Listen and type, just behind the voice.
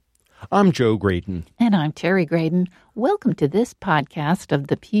I'm Joe Graydon. And I'm Terry Graydon. Welcome to this podcast of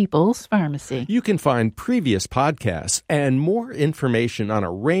the People's Pharmacy. You can find previous podcasts and more information on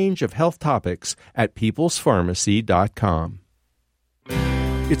a range of health topics at peoplespharmacy.com.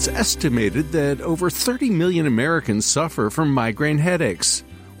 It's estimated that over 30 million Americans suffer from migraine headaches.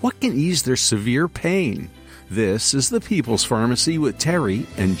 What can ease their severe pain? This is the People's Pharmacy with Terry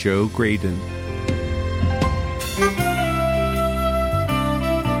and Joe Graydon.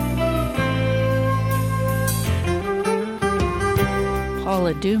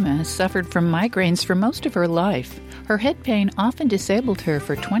 Paula Duma has suffered from migraines for most of her life. Her head pain often disabled her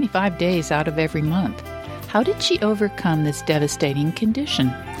for 25 days out of every month. How did she overcome this devastating condition?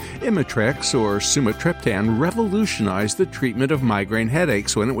 Imitrex, or sumatriptan, revolutionized the treatment of migraine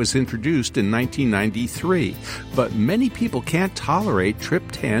headaches when it was introduced in 1993. But many people can't tolerate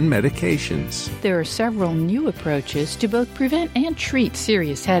triptan medications. There are several new approaches to both prevent and treat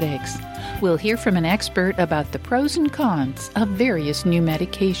serious headaches. We'll hear from an expert about the pros and cons of various new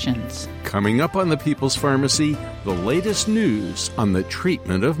medications. Coming up on the People's Pharmacy, the latest news on the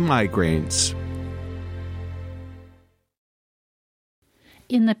treatment of migraines.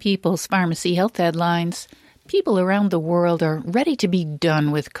 In the People's Pharmacy Health Headlines, people around the world are ready to be done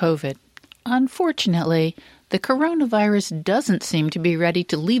with COVID. Unfortunately, the coronavirus doesn't seem to be ready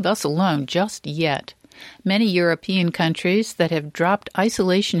to leave us alone just yet. Many European countries that have dropped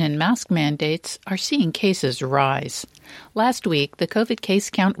isolation and mask mandates are seeing cases rise. Last week, the COVID case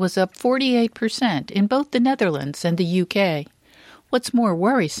count was up 48% in both the Netherlands and the UK. What's more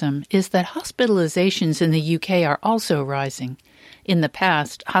worrisome is that hospitalizations in the UK are also rising. In the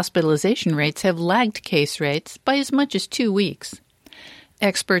past, hospitalization rates have lagged case rates by as much as 2 weeks.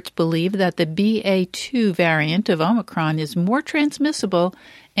 Experts believe that the BA.2 variant of Omicron is more transmissible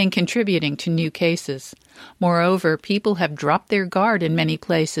and contributing to new cases. Moreover, people have dropped their guard in many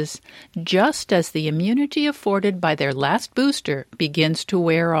places, just as the immunity afforded by their last booster begins to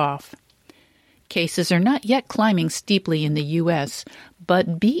wear off. Cases are not yet climbing steeply in the U.S.,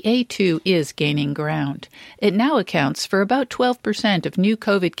 but BA.2 is gaining ground. It now accounts for about 12% of new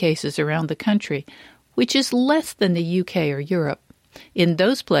COVID cases around the country, which is less than the UK or Europe. In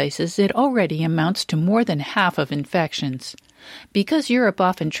those places, it already amounts to more than half of infections. Because Europe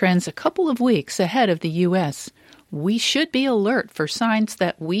often trends a couple of weeks ahead of the U.S., we should be alert for signs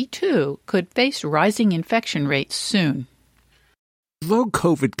that we, too, could face rising infection rates soon. Though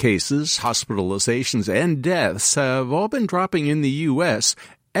COVID cases, hospitalizations, and deaths have all been dropping in the U.S.,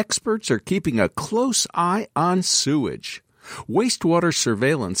 experts are keeping a close eye on sewage. Wastewater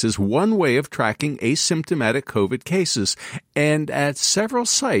surveillance is one way of tracking asymptomatic COVID cases, and at several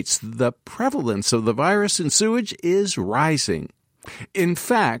sites, the prevalence of the virus in sewage is rising. In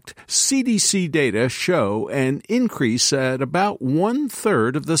fact, CDC data show an increase at about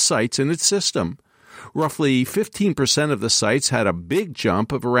 1/3 of the sites in its system. Roughly 15% of the sites had a big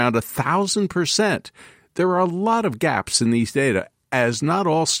jump of around 1,000%. There are a lot of gaps in these data, as not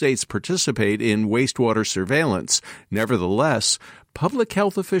all states participate in wastewater surveillance. Nevertheless, public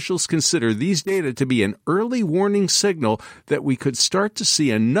health officials consider these data to be an early warning signal that we could start to see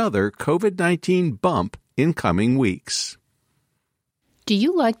another COVID-19 bump in coming weeks. Do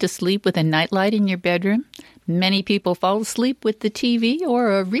you like to sleep with a nightlight in your bedroom? Many people fall asleep with the TV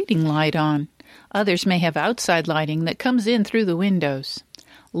or a reading light on. Others may have outside lighting that comes in through the windows.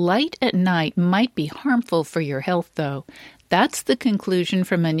 Light at night might be harmful for your health, though. That's the conclusion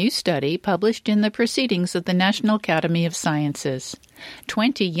from a new study published in the Proceedings of the National Academy of Sciences.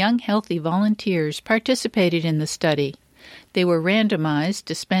 20 young, healthy volunteers participated in the study. They were randomized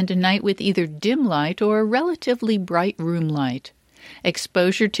to spend a night with either dim light or relatively bright room light.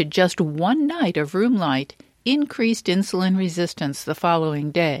 Exposure to just one night of room light increased insulin resistance the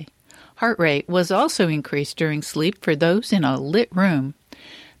following day. Heart rate was also increased during sleep for those in a lit room.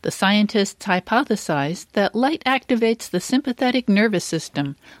 The scientists hypothesized that light activates the sympathetic nervous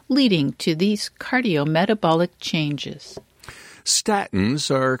system, leading to these cardiometabolic changes. Statins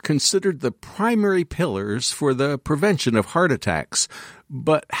are considered the primary pillars for the prevention of heart attacks.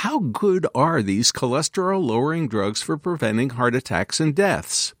 But how good are these cholesterol-lowering drugs for preventing heart attacks and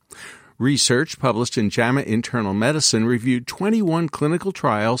deaths? Research published in JAMA Internal Medicine reviewed 21 clinical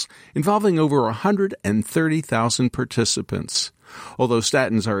trials involving over 130,000 participants. Although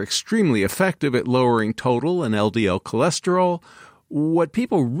statins are extremely effective at lowering total and LDL cholesterol, what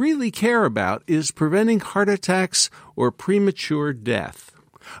people really care about is preventing heart attacks or premature death.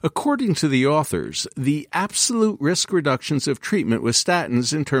 According to the authors, the absolute risk reductions of treatment with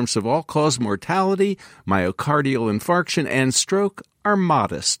statins in terms of all-cause mortality, myocardial infarction, and stroke are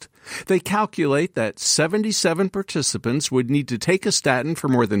modest. They calculate that 77 participants would need to take a statin for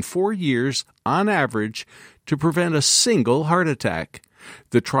more than 4 years, on average, to prevent a single heart attack.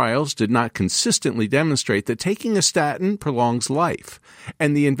 The trials did not consistently demonstrate that taking a statin prolongs life,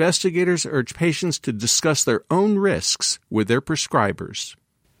 and the investigators urge patients to discuss their own risks with their prescribers.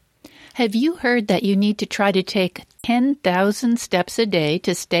 Have you heard that you need to try to take 10,000 steps a day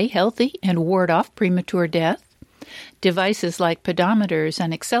to stay healthy and ward off premature death? Devices like pedometers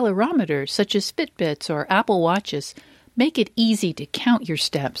and accelerometers, such as Fitbits or Apple Watches, make it easy to count your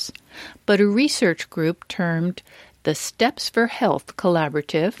steps. But a research group termed the Steps for Health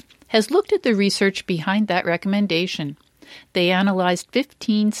Collaborative has looked at the research behind that recommendation. They analyzed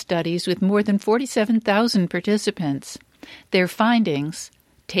 15 studies with more than 47,000 participants. Their findings: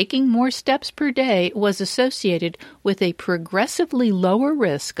 taking more steps per day was associated with a progressively lower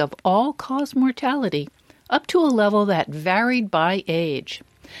risk of all-cause mortality, up to a level that varied by age.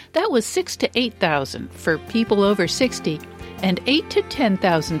 That was 6,000 to 8,000 for people over 60 and 8,000 to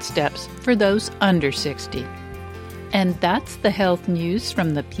 10,000 steps for those under 60. And that's the health news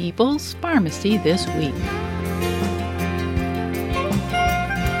from the People's Pharmacy this week.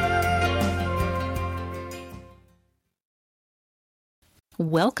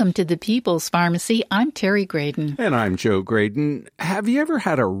 Welcome to the People's Pharmacy. I'm Terry Graydon. And I'm Joe Graydon. Have you ever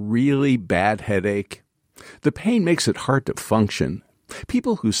had a really bad headache? The pain makes it hard to function.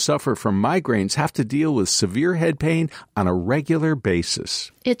 People who suffer from migraines have to deal with severe head pain on a regular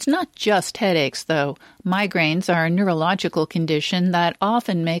basis. It's not just headaches, though. Migraines are a neurological condition that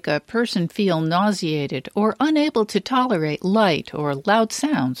often make a person feel nauseated or unable to tolerate light or loud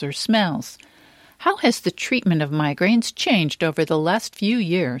sounds or smells. How has the treatment of migraines changed over the last few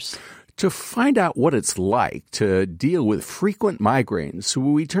years? To find out what it's like to deal with frequent migraines,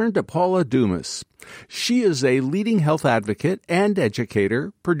 we turn to Paula Dumas. She is a leading health advocate and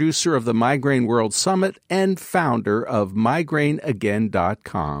educator, producer of the Migraine World Summit, and founder of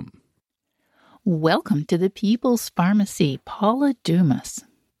migraineagain.com. Welcome to the People's Pharmacy, Paula Dumas.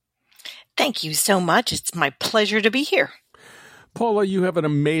 Thank you so much. It's my pleasure to be here. Paula, you have an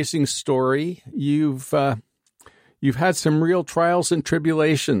amazing story. You've had some real trials and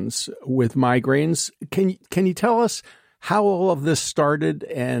tribulations with migraines. Can you tell us how all of this started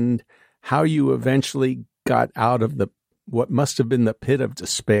and how you eventually got out of what must have been the pit of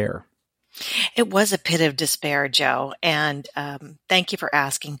despair? It was a pit of despair, Joe, and thank you for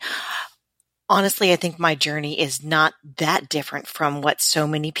asking. Honestly, I think my journey is not that different from what so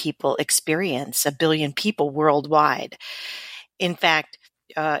many people experience, 1 billion people worldwide. In fact,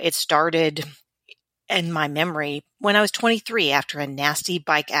 it started in my memory when I was 23 after a nasty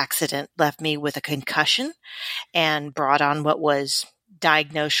bike accident left me with a concussion and brought on what was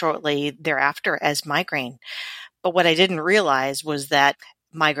diagnosed shortly thereafter as migraine. But what I didn't realize was that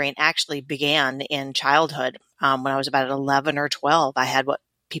migraine actually began in childhood. When I was about 11 or 12, I had what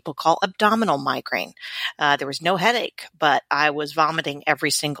people call abdominal migraine. There was no headache, but I was vomiting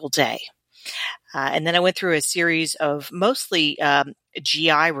every single day. And then I went through a series of mostly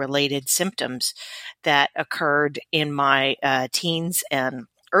GI-related symptoms that occurred in my teens and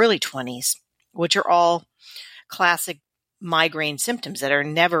early 20s, which are all classic migraine symptoms that are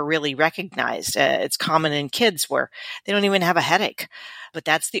never really recognized. It's common in kids where they don't even have a headache, but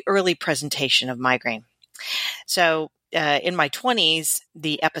that's the early presentation of migraine. So in my 20s,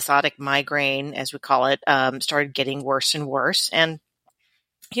 the episodic migraine, as we call it, started getting worse and worse. And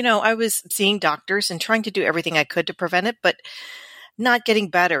I was seeing doctors and trying to do everything I could to prevent it, but not getting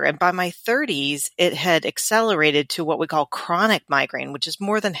better. And by my 30s, it had accelerated to what we call chronic migraine, which is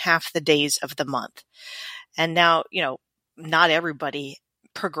more than half the days of the month. And now, not everybody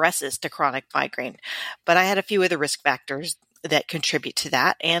progresses to chronic migraine, but I had a few of the risk factors that contribute to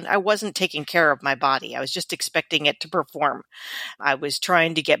that. And I wasn't taking care of my body. I was just expecting it to perform. I was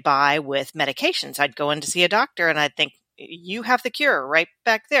trying to get by with medications. I'd go in to see a doctor and I'd think, you have the cure right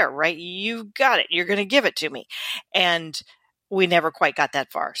back there, right? You've got it. You're going to give it to me. And we never quite got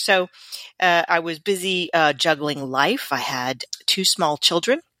that far. So I was busy juggling life. I had 2 small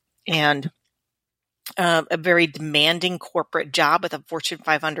children and a very demanding corporate job with a Fortune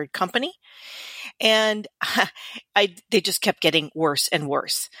 500 company. And they just kept getting worse and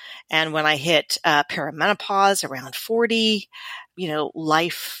worse. And when I hit perimenopause around 40,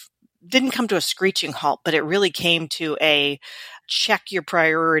 life didn't come to a screeching halt, but it really came to a check your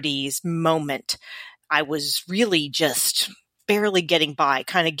priorities moment. I was really just barely getting by,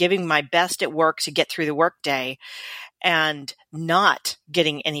 kind of giving my best at work to get through the workday and not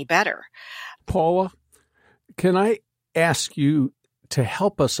getting any better. Paula, can I ask you to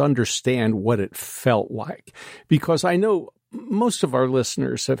help us understand what it felt like? Because I know most of our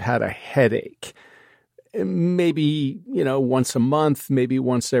listeners have had a headache. Maybe, once a month, maybe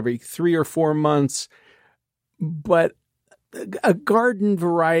once every 3 or 4 months. But a garden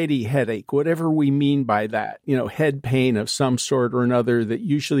variety headache, whatever we mean by that, head pain of some sort or another that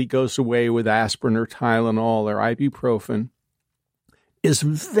usually goes away with aspirin or Tylenol or ibuprofen, is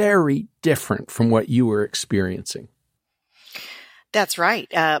very different from what you were experiencing. That's right.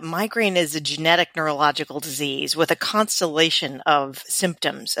 Migraine is a genetic neurological disease with a constellation of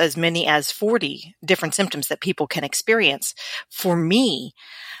symptoms, as many as 40 different symptoms that people can experience. For me,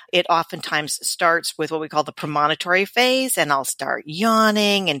 it oftentimes starts with what we call the premonitory phase, and I'll start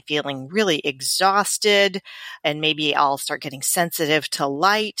yawning and feeling really exhausted, and maybe I'll start getting sensitive to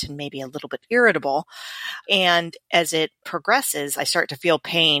light and maybe a little bit irritable. And as it progresses, I start to feel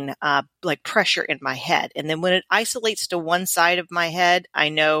pain, like pressure in my head. And then when it isolates to one side of my head, I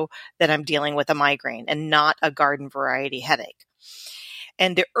know that I'm dealing with a migraine and not a garden variety headache.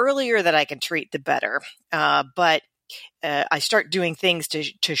 And the earlier that I can treat, the better. But I start doing things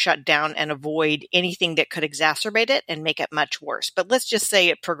to shut down and avoid anything that could exacerbate it and make it much worse. But let's just say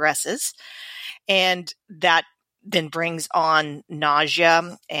it progresses, and that then brings on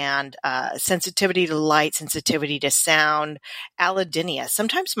nausea and sensitivity to light, sensitivity to sound, allodynia.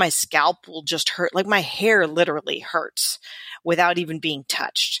 Sometimes my scalp will just hurt, like my hair literally hurts without even being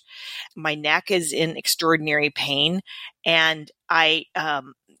touched. My neck is in extraordinary pain, and I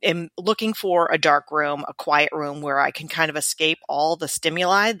am looking for a dark room, a quiet room where I can kind of escape all the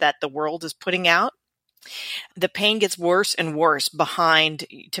stimuli that the world is putting out. The pain gets worse and worse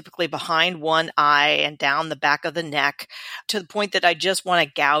typically behind one eye and down the back of the neck, to the point that I just want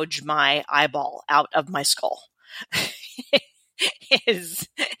to gouge my eyeball out of my skull.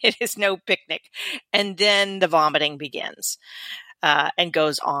 It is no picnic. And then the vomiting begins and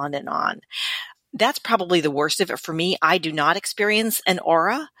goes on and on. That's probably the worst of it for me. I do not experience an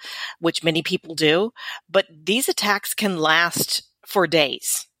aura, which many people do, but these attacks can last for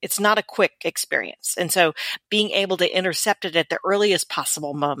days. It's not a quick experience. And so being able to intercept it at the earliest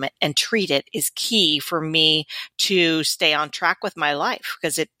possible moment and treat it is key for me to stay on track with my life,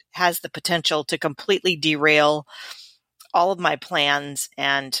 because it has the potential to completely derail all of my plans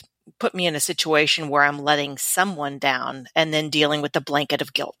and put me in a situation where I'm letting someone down and then dealing with the blanket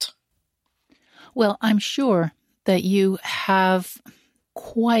of guilt. Well, I'm sure that you have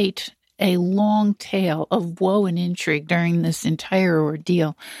quite a long tale of woe and intrigue during this entire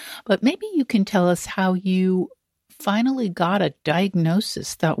ordeal, but maybe you can tell us how you finally got a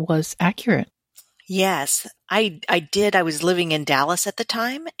diagnosis that was accurate. Yes, I did. I was living in Dallas at the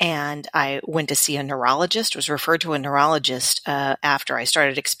time, and I went to see a neurologist, was referred to a neurologist after I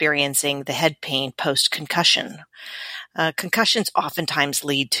started experiencing the head pain post-concussion. Concussions oftentimes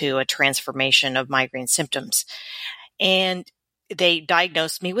lead to a transformation of migraine symptoms. And they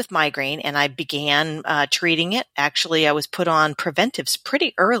diagnosed me with migraine, and I began treating it. Actually, I was put on preventives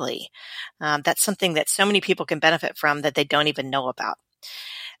pretty early. That's something that so many people can benefit from that they don't even know about.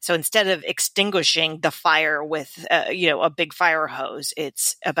 So instead of extinguishing the fire with, a big fire hose,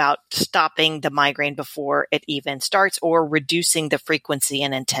 it's about stopping the migraine before it even starts, or reducing the frequency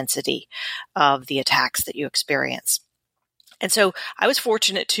and intensity of the attacks that you experience. And so I was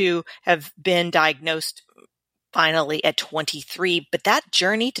fortunate to have been diagnosed finally at 23, but that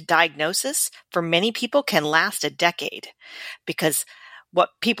journey to diagnosis for many people can last a decade, because what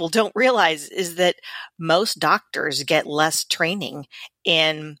people don't realize is that most doctors get less training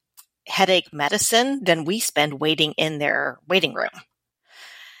in headache medicine than we spend waiting in their waiting room.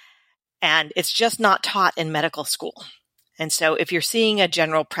 And it's just not taught in medical school. And so if you're seeing a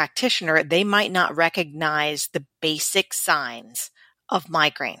general practitioner, they might not recognize the basic signs of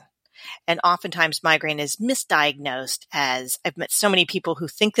migraine. And oftentimes migraine is misdiagnosed, as I've met so many people who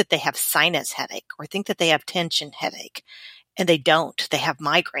think that they have sinus headache or think that they have tension headache. And they don't. They have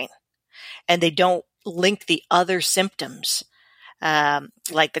migraine. And they don't link the other symptoms,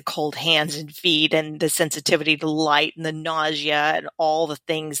 like the cold hands and feet and the sensitivity to light and the nausea and all the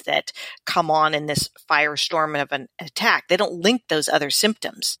things that come on in this firestorm of an attack. They don't link those other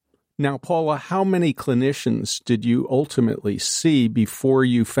symptoms. Now, Paula, how many clinicians did you ultimately see before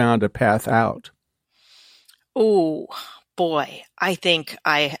you found a path out? Oh, boy. I think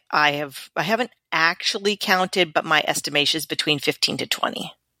I haven't actually counted, but my estimation is between 15 to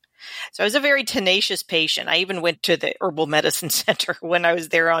 20. So I was a very tenacious patient. I even went to the herbal medicine center when I was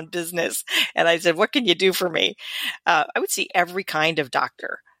there on business. And I said, what can you do for me? I would see every kind of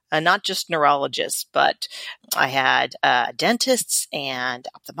doctor, not just neurologists, but I had dentists and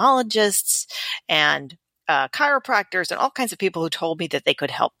ophthalmologists and chiropractors and all kinds of people who told me that they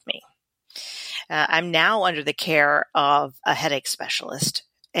could help me. I'm now under the care of a headache specialist,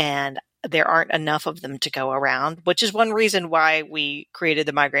 and there aren't enough of them to go around, which is one reason why we created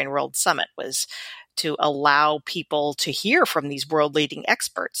the Migraine World Summit, was to allow people to hear from these world-leading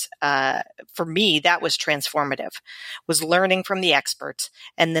experts. For me, that was transformative, was learning from the experts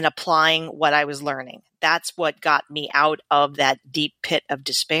and then applying what I was learning. That's what got me out of that deep pit of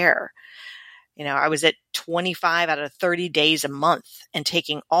despair. I was at 25 out of 30 days a month and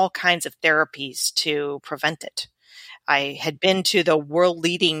taking all kinds of therapies to prevent it. I had been to the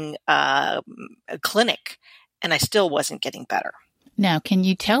world-leading clinic, and I still wasn't getting better. Now, can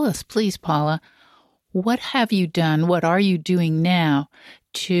you tell us, please, Paula, what have you done? What are you doing now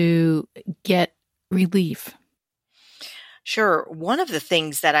to get relief? Sure. One of the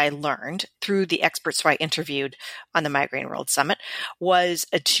things that I learned through the experts who I interviewed on the Migraine World Summit was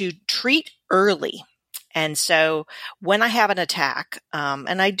to treat early. And so when I have an attack,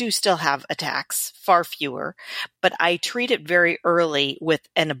 and I do still have attacks, far fewer, but I treat it very early with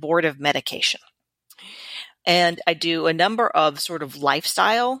an abortive medication. And I do a number of sort of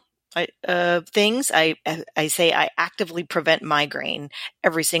lifestyle things. I say I actively prevent migraine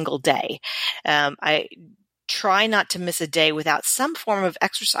every single day. I try not to miss a day without some form of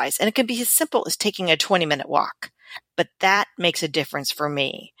exercise. And it can be as simple as taking a 20-minute walk, but that makes a difference for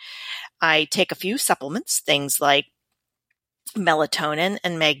me. I take a few supplements, things like melatonin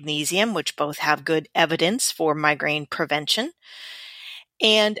and magnesium, which both have good evidence for migraine prevention.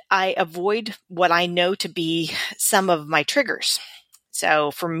 And I avoid what I know to be some of my triggers.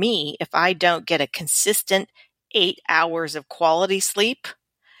 So for me, if I don't get a consistent 8 hours of quality sleep,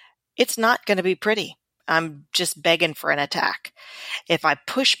 it's not going to be pretty. I'm just begging for an attack. If I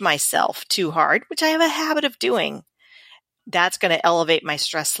push myself too hard, which I have a habit of doing, that's going to elevate my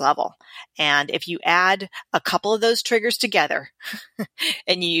stress level. And if you add a couple of those triggers together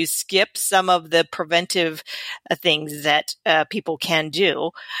and you skip some of the preventive things that people can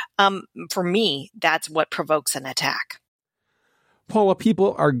do, for me, that's what provokes an attack. Paula,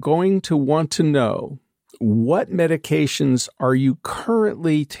 people are going to want to know, what medications are you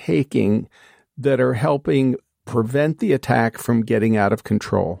currently taking that are helping prevent the attack from getting out of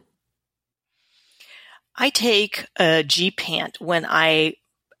control? I take a G-Pant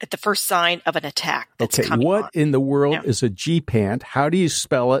at the first sign of an attack that's coming on. What in the world is a G-Pant? How do you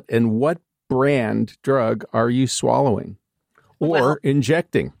spell it? And what brand drug are you swallowing or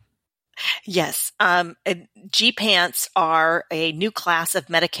injecting? Yes. G-Pants are a new class of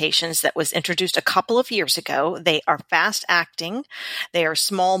medications that was introduced a couple of years ago. They are fast acting. They are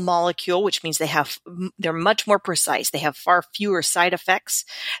small molecule, which means they're much more precise. They have far fewer side effects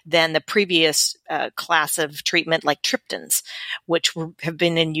than the previous class of treatment like triptans, which have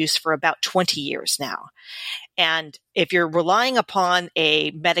been in use for about 20 years now. And if you're relying upon a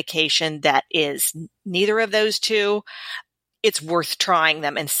medication that is neither of those two, it's worth trying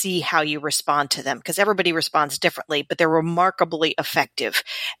them and see how you respond to them, because everybody responds differently, but they're remarkably effective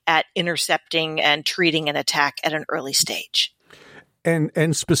at intercepting and treating an attack at an early stage.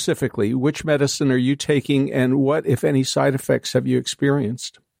 And specifically, which medicine are you taking, and what, if any, side effects have you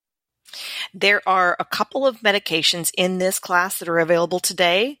experienced? There are a couple of medications in this class that are available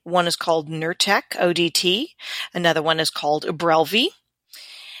today. One is called Nurtec, ODT. Another one is called Ubrelvy.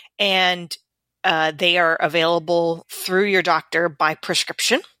 And they are available through your doctor by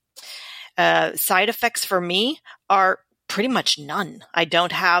prescription. Side effects for me are pretty much none. I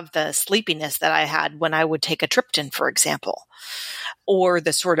don't have the sleepiness that I had when I would take a triptan, for example, or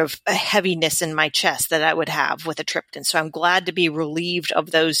the sort of heaviness in my chest that I would have with a triptan. So I'm glad to be relieved of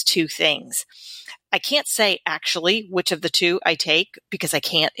those two things. I can't say actually which of the two I take because I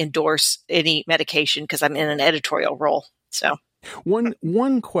can't endorse any medication because I'm in an editorial role. So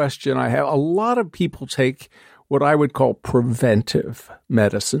One question I have, a lot of people take what I would call preventive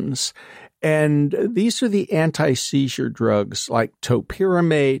medicines, and these are the anti-seizure drugs like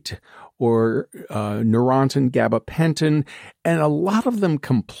topiramate or Neurontin gabapentin, and a lot of them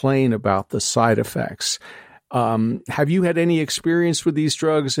complain about the side effects. Have you had any experience with these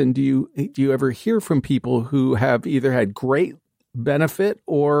drugs, and do you ever hear from people who have either had great benefit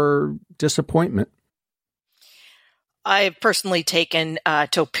or disappointment? I've personally taken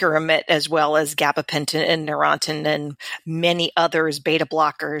topiramate as well as gabapentin and Neurontin and many others, beta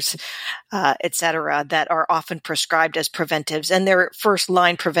blockers, et cetera, that are often prescribed as preventives. And they're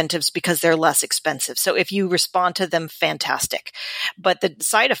first-line preventives because they're less expensive. So if you respond to them, fantastic. But the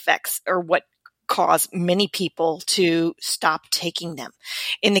side effects are what cause many people to stop taking them.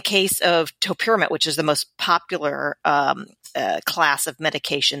 In the case of topiramate, which is the most popular class of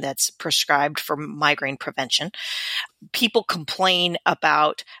medication that's prescribed for migraine prevention. People complain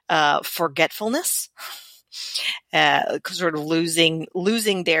about forgetfulness, sort of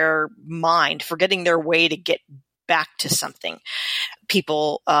losing their mind, forgetting their way to get back to something.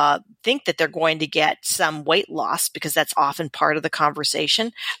 People think that they're going to get some weight loss because that's often part of the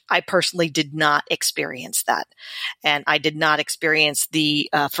conversation. I personally did not experience that. And I did not experience the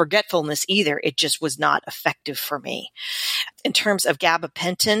forgetfulness either. It just was not effective for me. In terms of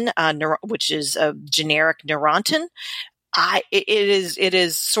gabapentin, which is a generic Neurontin, it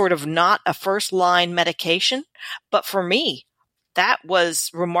is sort of not a first line medication, but for me, that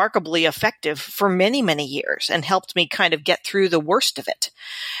was remarkably effective for many, many years and helped me kind of get through the worst of it.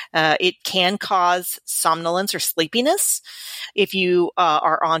 It can cause somnolence or sleepiness if you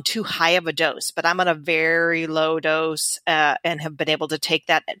are on too high of a dose, but I'm on a very low dose and have been able to take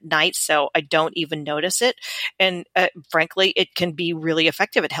that at night, so I don't even notice it. And frankly, it can be really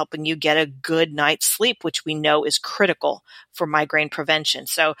effective at helping you get a good night's sleep, which we know is critical for migraine prevention.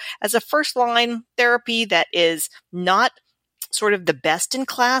 So as a first-line therapy that is not sort of the best in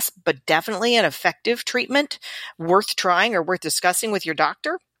class, but definitely an effective treatment worth trying or worth discussing with your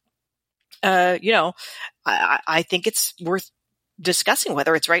doctor, I think it's worth discussing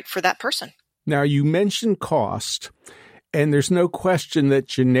whether it's right for that person. Now, you mentioned cost, and there's no question that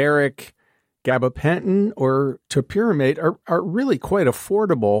generic gabapentin or topiramate are really quite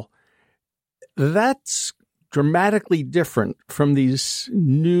affordable. That's dramatically different from these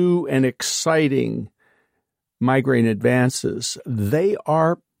new and exciting migraine advances. They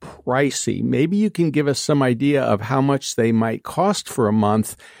are pricey. Maybe you can give us some idea of how much they might cost for a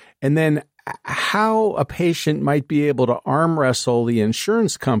month, and then how a patient might be able to arm wrestle the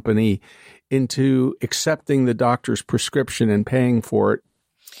insurance company into accepting the doctor's prescription and paying for it.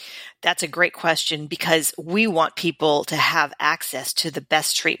 That's a great question because we want people to have access to the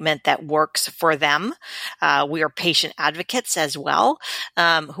best treatment that works for them. We are patient advocates as well,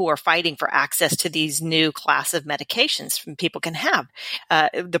 who are fighting for access to these new class of medications people can have.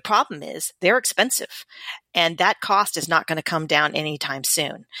 The problem is they're expensive. And that cost is not going to come down anytime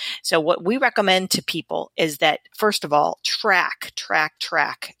soon. So what we recommend to people is that, first of all, track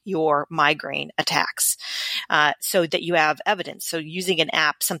your migraine attacks so that you have evidence. So using an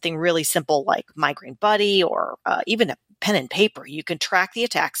app, something really simple like Migraine Buddy or even a pen and paper, you can track the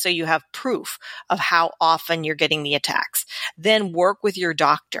attacks so you have proof of how often you're getting the attacks. Then work with your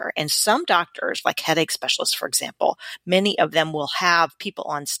doctor. And some doctors, like headache specialists, for example, many of them will have people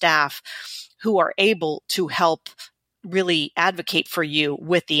on staff who are able to help really advocate for you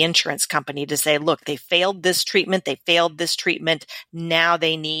with the insurance company to say, look, they failed this treatment. Now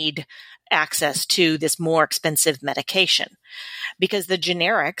they need access to this more expensive medication. Because the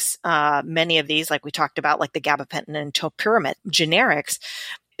generics, many of these, like we talked about, like the gabapentin and topiramate generics,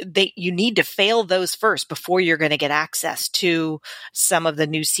 you need to fail those first before you're going to get access to some of the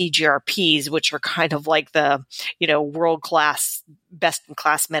new CGRPs, which are kind of like the, world-class,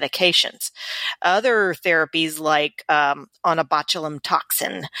 best-in-class medications. Other therapies like onabotulinum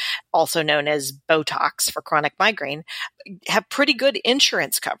toxin, also known as Botox for chronic migraine, have pretty good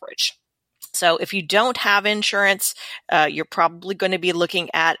insurance coverage. So if you don't have insurance, you're probably going to be looking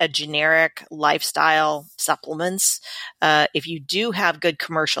at a generic lifestyle supplements. If you do have good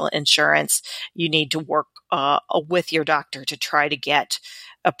commercial insurance, you need to work with your doctor to try to get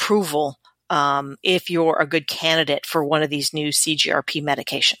approval if you're a good candidate for one of these new CGRP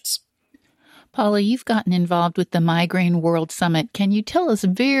medications. Paula, you've gotten involved with the Migraine World Summit. Can you tell us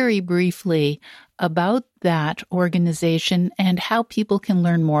very briefly about that organization and how people can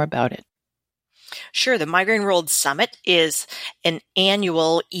learn more about it? Sure. The Migraine World Summit is an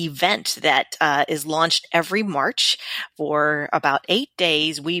annual event that is launched every March. For about 8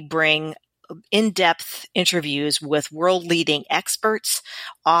 days, we bring in-depth interviews with world-leading experts,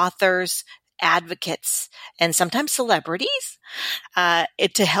 authors, advocates, and sometimes celebrities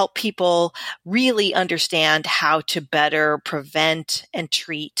to help people really understand how to better prevent and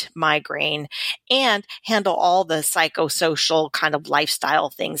treat migraine and handle all the psychosocial kind of lifestyle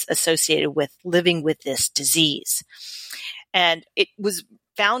things associated with living with this disease. And it was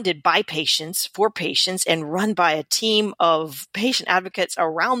founded by patients, for patients, and run by a team of patient advocates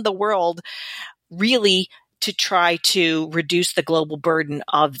around the world, really to try to reduce the global burden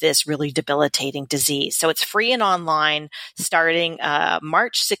of this really debilitating disease. So it's free and online starting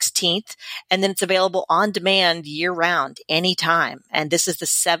March 16th, and then it's available on demand year-round, anytime. And this is the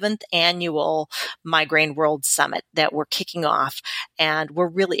 7th annual Migraine World Summit that we're kicking off, and we're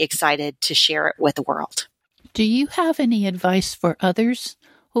really excited to share it with the world. Do you have any advice for others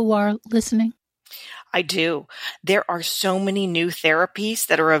who are listening? I do. There are so many new therapies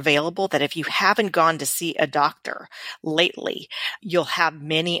that are available that if you haven't gone to see a doctor lately, you'll have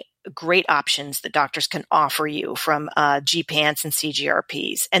many great options that doctors can offer you from GPANs and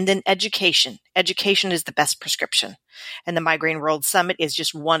CGRPs. And then education. Education is the best prescription. And the Migraine World Summit is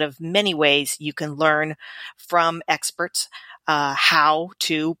just one of many ways you can learn from experts how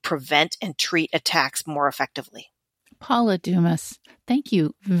to prevent and treat attacks more effectively. Paula Dumas, thank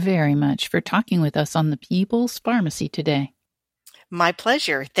you very much for talking with us on the People's Pharmacy today. My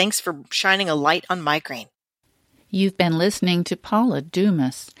pleasure. Thanks for shining a light on migraine. You've been listening to Paula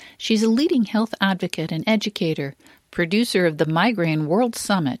Dumas. She's a leading health advocate and educator, producer of the Migraine World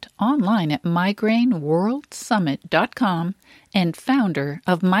Summit online at migraineworldsummit.com and founder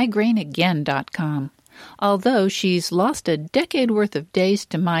of migraineagain.com. Although she's lost a decade worth of days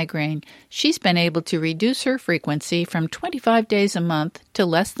to migraine, she's been able to reduce her frequency from 25 days a month to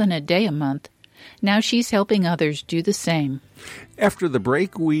less than a day a month. Now she's helping others do the same. After the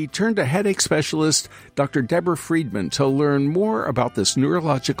break, we turn to headache specialist Dr. Deborah Friedman to learn more about this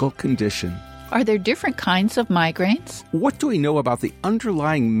neurological condition. Are there different kinds of migraines? What do we know about the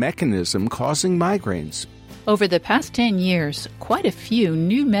underlying mechanism causing migraines? Over the past 10 years, quite a few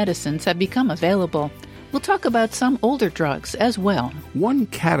new medicines have become available. We'll talk about some older drugs as well. One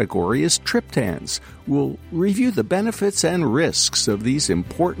category is triptans. We'll review the benefits and risks of these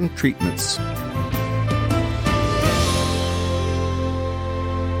important treatments.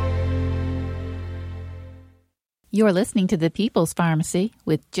 You're listening to The People's Pharmacy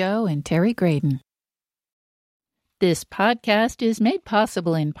with Joe and Terry Graydon. This podcast is made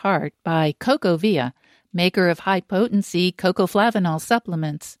possible in part by CocoVia, maker of high-potency cocoflavanol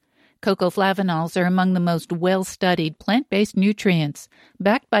supplements. Cocoflavanols are among the most well-studied plant-based nutrients,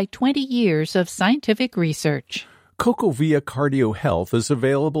 backed by 20 years of scientific research. CocoVia Cardio Health is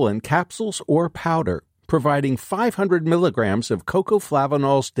available in capsules or powder, providing 500 milligrams of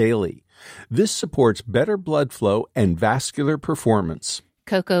cocoflavanols daily. This supports better blood flow and vascular performance.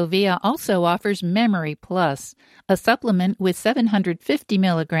 CocoVia also offers Memory Plus, a supplement with 750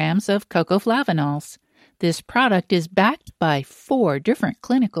 milligrams of cocoflavanols. This product is backed by 4 different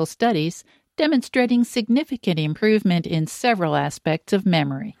clinical studies demonstrating significant improvement in several aspects of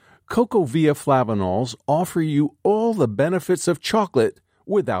memory. CocoVia Flavanols offer you all the benefits of chocolate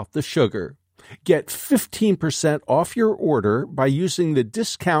without the sugar. Get 15% off your order by using the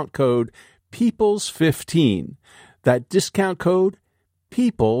discount code PEOPLES15. That discount code,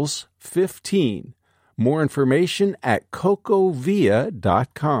 PEOPLES15. More information at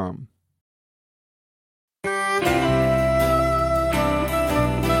cocovia.com.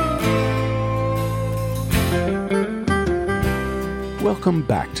 Welcome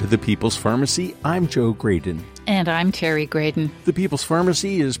back to the People's Pharmacy. I'm Joe Graydon. And I'm Terry Graydon. The People's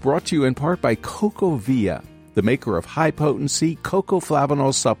Pharmacy is brought to you in part by CocoVia, the maker of high-potency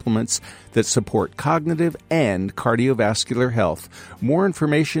cocoflavanol supplements that support cognitive and cardiovascular health. More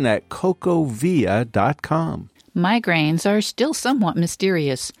information at cocovia.com. Migraines are still somewhat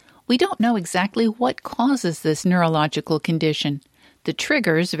mysterious. We don't know exactly what causes this neurological condition. The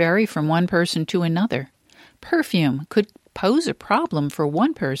triggers vary from one person to another. Perfume could pose a problem for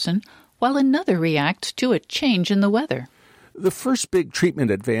one person while another reacts to a change in the weather. The first big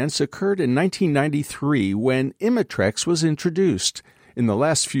treatment advance occurred in 1993 when Imitrex was introduced. In the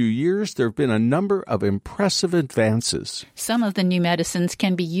last few years, there have been a number of impressive advances. Some of the new medicines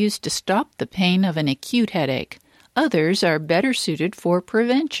can be used to stop the pain of an acute headache. Others are better suited for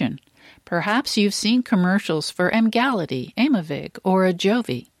prevention. Perhaps you've seen commercials for Emgality, Aimovig, or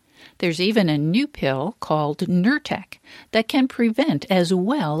Ajovy. There's even a new pill called Nurtec that can prevent as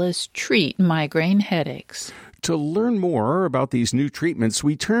well as treat migraine headaches. To learn more about these new treatments,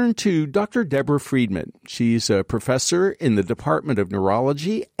 we turn to Dr. Deborah Friedman. She's a professor in the Department of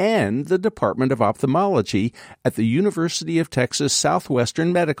Neurology and the Department of Ophthalmology at the University of Texas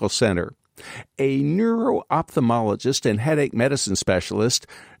Southwestern Medical Center. A neuro-ophthalmologist and headache medicine specialist,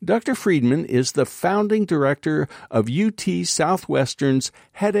 Dr. Friedman is the founding director of UT Southwestern's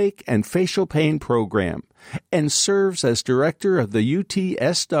Headache and Facial Pain Program and serves as director of the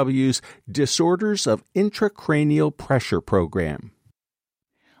UTSW's Disorders of Intracranial Pressure Program.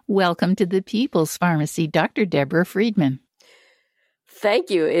 Welcome to the People's Pharmacy, Dr. Deborah Friedman.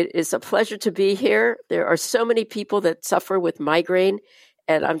 Thank you. It is a pleasure to be here. There are so many people that suffer with migraine,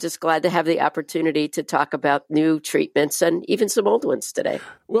 and I'm just glad to have the opportunity to talk about new treatments and even some old ones today.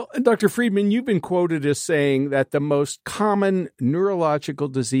 Well, Dr. Friedman, you've been quoted as saying that the most common neurological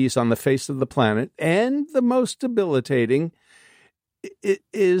disease on the face of the planet and the most debilitating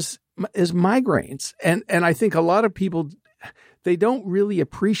is migraines. And I think a lot of people, they don't really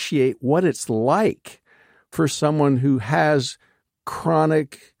appreciate what it's like for someone who has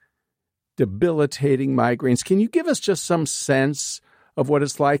chronic, debilitating migraines? Can you give us just some sense of what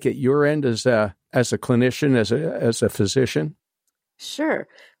it's like at your end as a clinician, as a physician? Sure.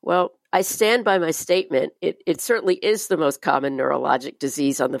 Well, I stand by my statement. It certainly is the most common neurologic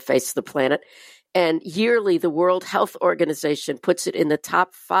disease on the face of the planet. And yearly, the World Health Organization puts it in the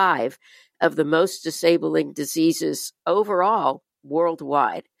top 5 of the most disabling diseases overall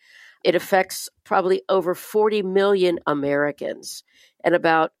worldwide. It affects probably over 40 million Americans, and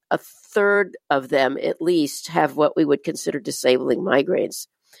about a third of them at least have what we would consider disabling migraines.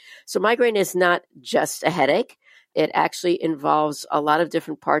 So migraine is not just a headache. It actually involves a lot of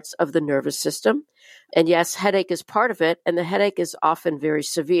different parts of the nervous system. And yes, headache is part of it, and the headache is often very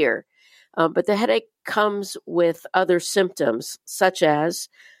severe. But the headache comes with other symptoms, such as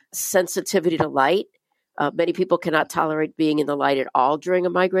sensitivity to light. Many people cannot tolerate being in the light at all during a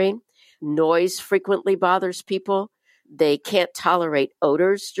migraine. Noise frequently bothers people. They can't tolerate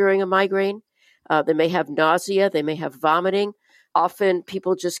odors during a migraine. They may have nausea. They may have vomiting. Often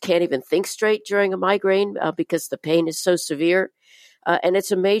people just can't even think straight during a migraine because the pain is so severe. And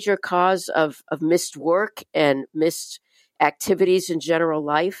it's a major cause of missed work and missed activities in general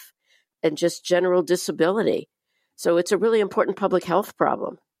life and just general disability. So it's a really important public health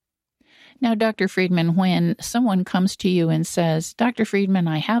problem. Now, Dr. Friedman, when someone comes to you and says, Dr. Friedman,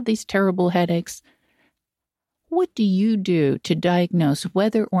 I have these terrible headaches, what do you do to diagnose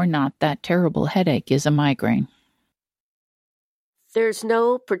whether or not that terrible headache is a migraine? There's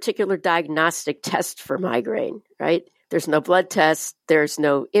no particular diagnostic test for migraine, right? There's no blood test. There's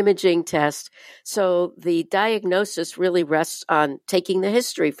no imaging test. So the diagnosis really rests on taking the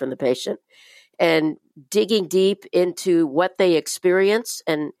history from the patient and digging deep into what they experience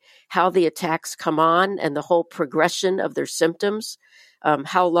and how the attacks come on and the whole progression of their symptoms,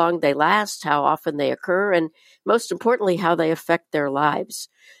 how long they last, how often they occur, and most importantly, how they affect their lives.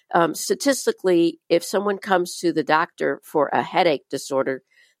 Statistically, if someone comes to the doctor for a headache disorder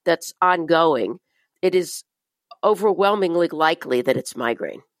that's ongoing, it is overwhelmingly likely that it's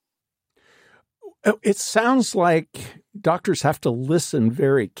migraine. It sounds like doctors have to listen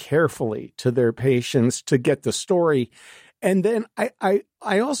very carefully to their patients to get the story. And then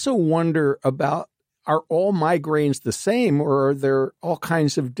I also wonder about, are all migraines the same, or are there all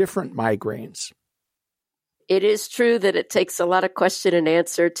kinds of different migraines? It is true that it takes a lot of question and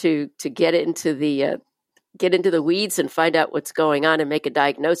answer to get into the weeds and find out what's going on and make a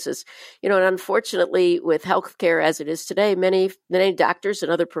diagnosis. And unfortunately, with healthcare as it is today, many doctors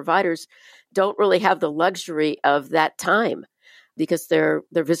and other providers don't really have the luxury of that time because their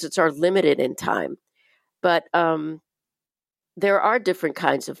visits are limited in time. But there are different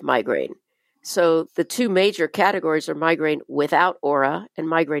kinds of migraine. So the two major categories are migraine without aura and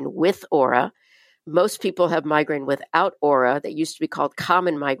migraine with aura. Most people have migraine without aura that used to be called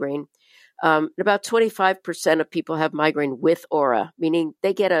common migraine. About 25% of people have migraine with aura, meaning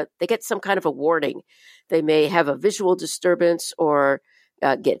they get some kind of a warning. They may have a visual disturbance or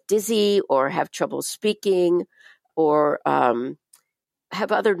get dizzy or have trouble speaking or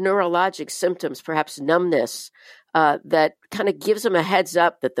have other neurologic symptoms, perhaps numbness, that kind of gives them a heads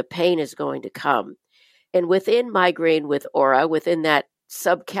up that the pain is going to come. And within migraine with aura, within that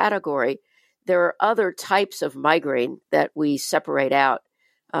subcategory, there are other types of migraine that we separate out,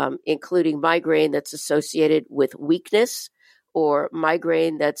 including migraine that's associated with weakness or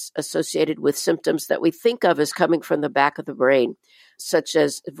migraine that's associated with symptoms that we think of as coming from the back of the brain, such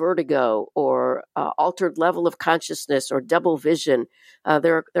as vertigo or altered level of consciousness or double vision.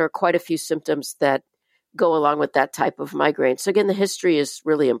 There are quite a few symptoms that go along with that type of migraine. So again, the history is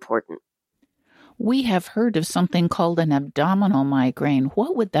really important. We have heard of something called an abdominal migraine.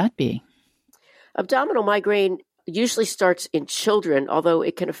 What would that be? Abdominal migraine usually starts in children, although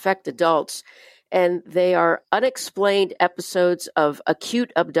it can affect adults, and they are unexplained episodes of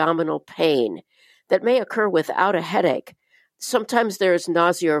acute abdominal pain that may occur without a headache. Sometimes there is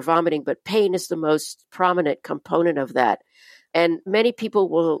nausea or vomiting, but pain is the most prominent component of that. And many people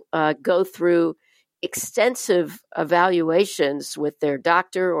will go through extensive evaluations with their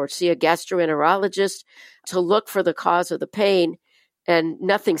doctor or see a gastroenterologist to look for the cause of the pain, and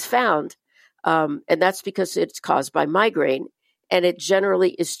nothing's found. And that's because it's caused by migraine, and it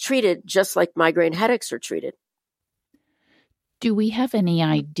generally is treated just like migraine headaches are treated. Do we have any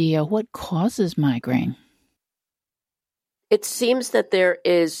idea what causes migraine? It seems that there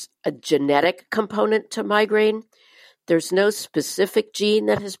is a genetic component to migraine. There's no specific gene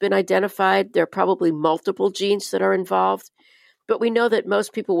that has been identified. There are probably multiple genes that are involved. But we know that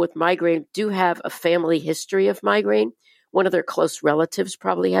most people with migraine do have a family history of migraine. One of their close relatives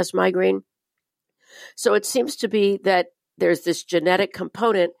probably has migraine. So it seems to be that there's this genetic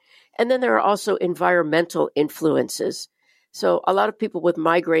component, and then there are also environmental influences. So a lot of people with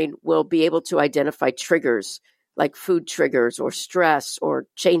migraine will be able to identify triggers like food triggers or stress or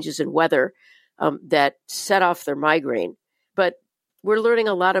changes in weather that set off their migraine. But we're learning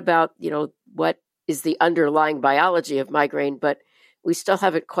a lot about, what is the underlying biology of migraine, but we still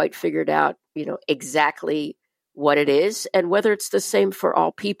haven't quite figured out, exactly what it is and whether it's the same for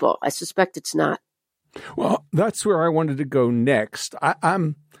all people. I suspect it's not. Well, that's where I wanted to go next.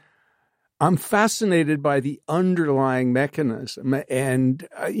 I'm fascinated by the underlying mechanism, and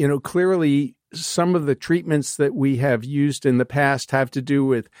clearly some of the treatments that we have used in the past have to do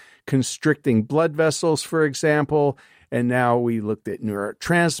with constricting blood vessels, for example, and now we looked at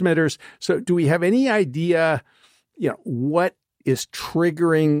neurotransmitters. So do we have any idea, what is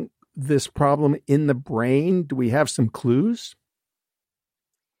triggering this problem in the brain? Do we have some clues?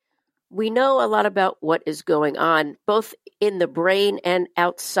 We know a lot about what is going on, both in the brain and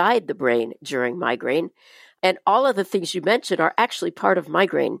outside the brain during migraine. And all of the things you mentioned are actually part of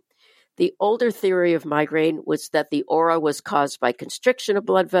migraine. The older theory of migraine was that the aura was caused by constriction of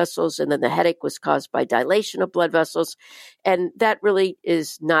blood vessels, and then the headache was caused by dilation of blood vessels. And that really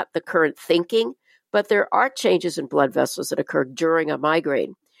is not the current thinking, but there are changes in blood vessels that occur during a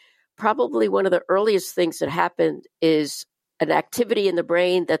migraine. Probably one of the earliest things that happened is an activity in the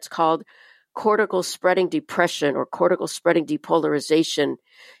brain that's called cortical spreading depression or cortical spreading depolarization.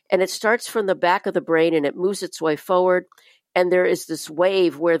 And it starts from the back of the brain and it moves its way forward. And there is this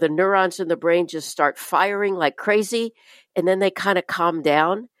wave where the neurons in the brain just start firing like crazy, and then they kind of calm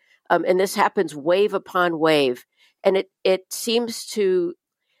down. And this happens wave upon wave. And it seems to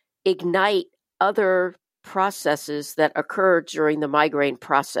ignite other processes that occur during the migraine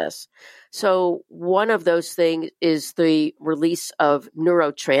process. So one of those things is the release of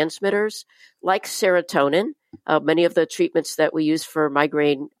neurotransmitters like serotonin. Many of the treatments that we use for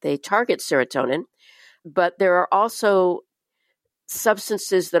migraine, they target serotonin. But there are also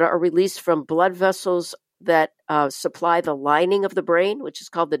substances that are released from blood vessels that supply the lining of the brain, which is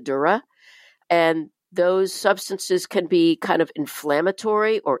called the dura. And those substances can be kind of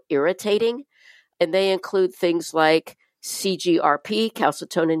inflammatory or irritating. And they include things like CGRP,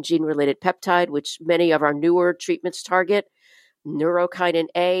 calcitonin gene-related peptide, which many of our newer treatments target, neurokinin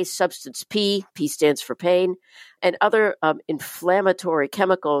A, substance P, P stands for pain, and other inflammatory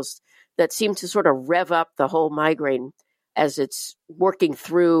chemicals that seem to sort of rev up the whole migraine as it's working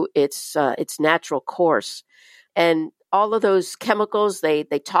through its natural course. And all of those chemicals, they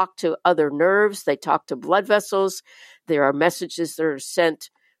talk to other nerves, they talk to blood vessels. There are messages that are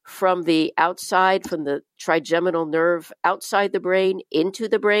sent from the outside, from the trigeminal nerve outside the brain into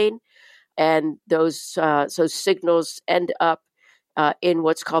the brain. And those signals end up in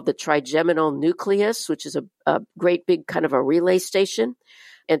what's called the trigeminal nucleus, which is a great big kind of a relay station,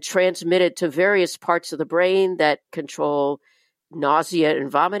 and transmitted to various parts of the brain that control nausea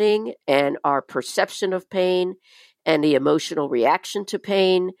and vomiting and our perception of pain and the emotional reaction to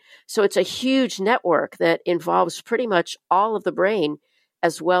pain. So it's a huge network that involves pretty much all of the brain,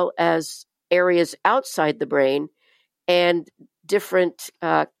 as well as areas outside the brain and different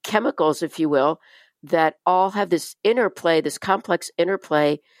chemicals, if you will, that all have this interplay, this complex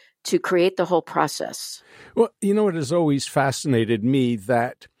interplay to create the whole process. Well, it has always fascinated me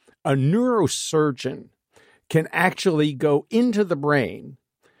that a neurosurgeon can actually go into the brain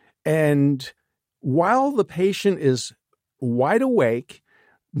and while the patient is wide awake,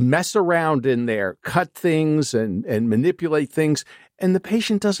 mess around in there, cut things and manipulate things, and the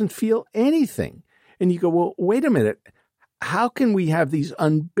patient doesn't feel anything. And you go, well, wait a minute. How can we have these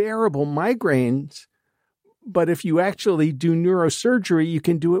unbearable migraines, but if you actually do neurosurgery, you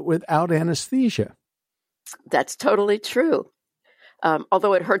can do it without anesthesia? That's totally true.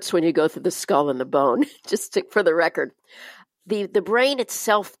 Although it hurts when you go through the skull and the bone, just for the record. The brain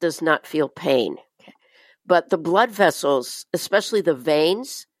itself does not feel pain, but the blood vessels, especially the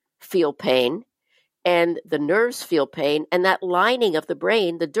veins, feel pain, and the nerves feel pain, and that lining of the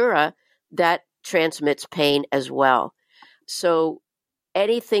brain, the dura, that transmits pain as well. So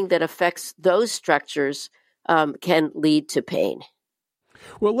anything that affects those structures can lead to pain.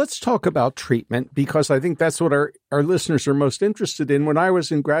 Well, let's talk about treatment, because I think that's what our listeners are most interested in. When I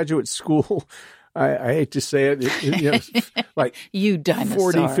was in graduate school, I hate to say it, like you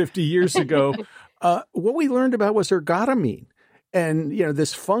 40, 50 years ago, what we learned about was ergotamine. And,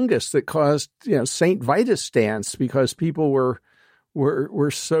 this fungus that caused, St. Vitus dance because people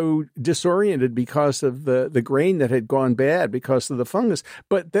were so disoriented because of the grain that had gone bad because of the fungus.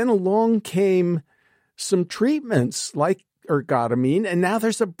 But then along came some treatments like ergotamine, and now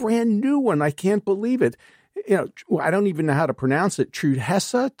there's a brand new one. I can't believe it. I don't even know how to pronounce it.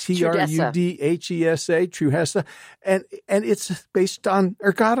 Trudhesa, Trudhesa, Trudhesa, and it's based on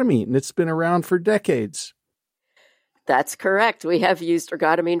ergotamine. It's been around for decades. That's correct. We have used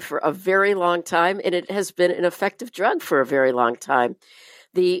ergotamine for a very long time, and it has been an effective drug for a very long time.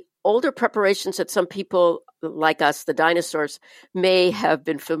 The older preparations that some people like us, the dinosaurs, may have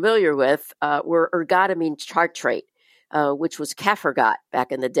been familiar with were ergotamine tartrate, which was Cafergot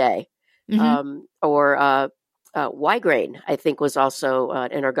back in the day. Mm-hmm. Or Migraine, I think, was also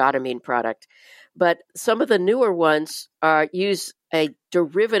an ergotamine product. But some of the newer ones use a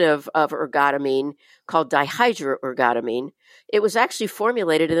derivative of ergotamine called dihydroergotamine. It was actually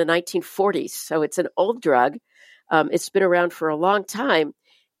formulated in the 1940s, so it's an old drug. It's been around for a long time.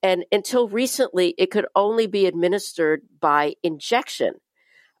 And until recently, it could only be administered by injection.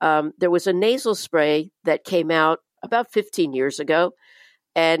 There was a nasal spray that came out about 15 years ago.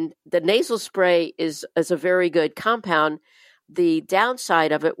 And the nasal spray is a very good compound. The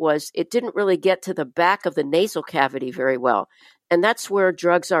downside of it was it didn't really get to the back of the nasal cavity very well. And that's where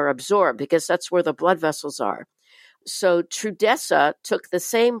drugs are absorbed because that's where the blood vessels are. So Trudhesa took the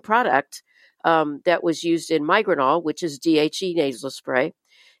same product that was used in Migranol, which is DHE nasal spray,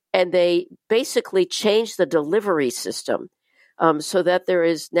 and they basically changed the delivery system so that there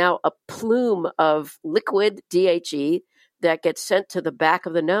is now a plume of liquid DHE that gets sent to the back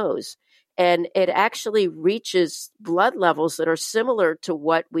of the nose. And it actually reaches blood levels that are similar to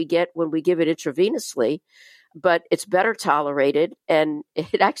what we get when we give it intravenously, but it's better tolerated. And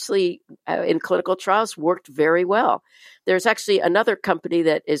it actually, in clinical trials, worked very well. There's actually another company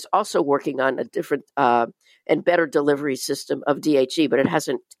that is also working on a different and better delivery system of DHE, but it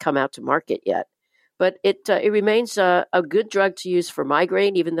hasn't come out to market yet. But it remains a good drug to use for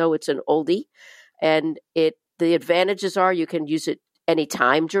migraine, even though it's an oldie. And the advantages are you can use it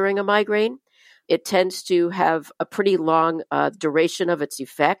anytime during a migraine. It tends to have a pretty long duration of its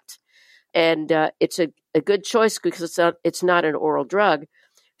effect. And it's a good choice because it's not an oral drug.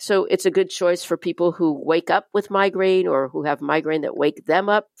 So it's a good choice for people who wake up with migraine or who have migraine that wake them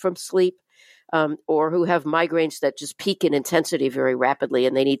up from sleep or who have migraines that just peak in intensity very rapidly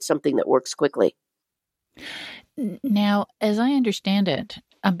and they need something that works quickly. Now, as I understand it,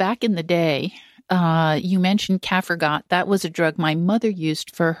 back in the day, you mentioned Cafergot. That was a drug my mother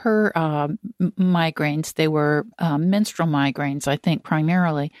used for her migraines. They were menstrual migraines, I think,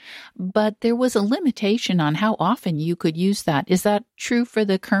 primarily. But there was a limitation on how often you could use that. Is that true for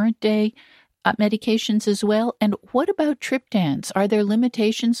the current day medications as well? And what about triptans? Are there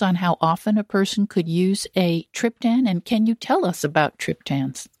limitations on how often a person could use a triptan? And can you tell us about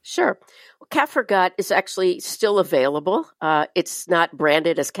triptans? Sure. Well, Cafergot is actually still available. It's not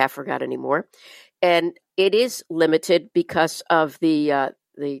branded as Cafergot anymore. And it is limited because of the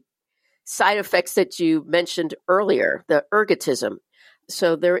side effects that you mentioned earlier, the ergotism.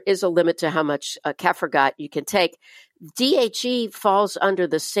 So there is a limit to how much Cafergot you can take. DHE falls under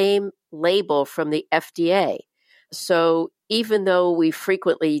the same label from the FDA. So even though we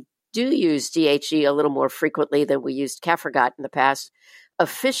frequently do use DHE a little more frequently than we used Cafergot in the past,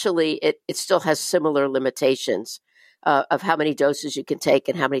 officially it still has similar limitations of how many doses you can take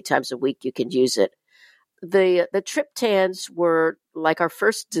and how many times a week you can use it. The triptans were like our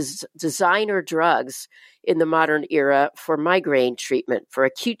first designer drugs in the modern era for migraine treatment, for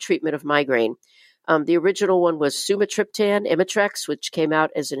acute treatment of migraine. The original one was sumatriptan, Imitrex, which came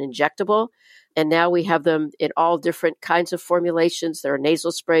out as an injectable. And now we have them in all different kinds of formulations. There are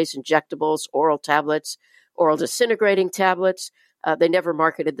nasal sprays, injectables, oral tablets, oral disintegrating tablets. They never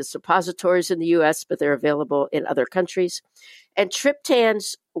marketed the suppositories in the U.S., but they're available in other countries. And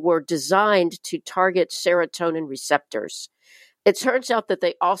triptans were designed to target serotonin receptors. It turns out that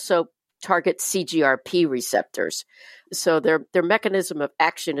they also target CGRP receptors. So their mechanism of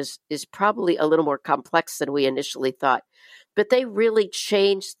action is probably a little more complex than we initially thought. But they really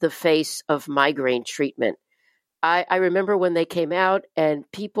changed the face of migraine treatment. I remember when they came out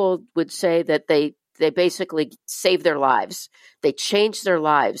and people would say that they basically saved their lives. They changed their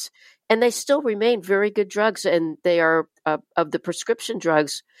lives. And they still remain very good drugs. And they are, of the prescription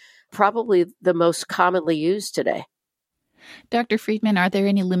drugs, probably the most commonly used today. Dr. Friedman, are there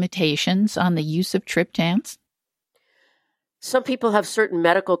any limitations on the use of triptans? Some people have certain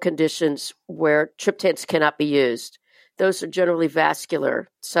medical conditions where triptans cannot be used. Those are generally vascular,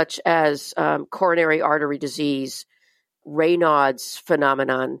 such as coronary artery disease, Raynaud's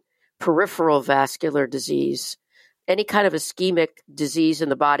phenomenon, peripheral vascular disease. Any kind of ischemic disease in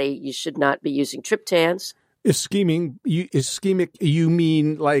the body, you should not be using triptans. Ischemic, you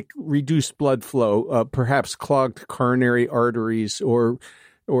mean like reduced blood flow, perhaps clogged coronary arteries or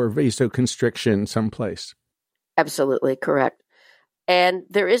vasoconstriction someplace. Absolutely correct. And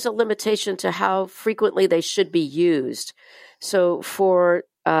there is a limitation to how frequently they should be used. So for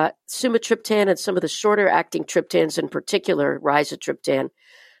sumatriptan and some of the shorter acting triptans, in particular, rizatriptan,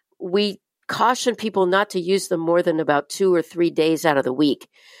 we caution people not to use them more than about 2 or 3 days out of the week,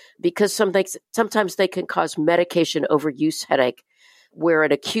 because sometimes they can cause medication overuse headache, where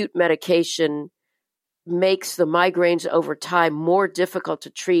an acute medication makes the migraines over time more difficult to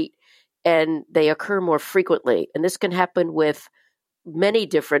treat and they occur more frequently. And this can happen with many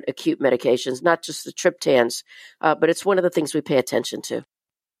different acute medications, not just the triptans, but it's one of the things we pay attention to.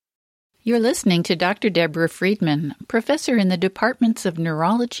 You're listening to Dr. Deborah Friedman, professor in the departments of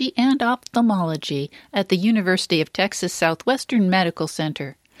neurology and ophthalmology at the University of Texas Southwestern Medical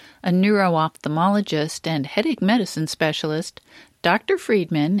Center. A neuro-ophthalmologist and headache medicine specialist, Dr.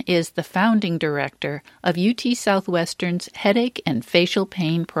 Friedman is the founding director of UT Southwestern's Headache and Facial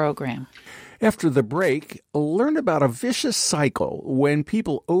Pain Program. After the break, learn about a vicious cycle when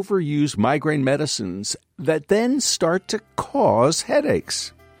people overuse migraine medicines that then start to cause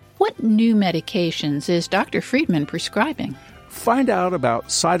headaches. What new medications is Dr. Friedman prescribing? Find out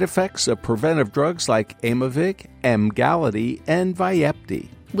about side effects of preventive drugs like Aimovig, Emgality, and Vyepti.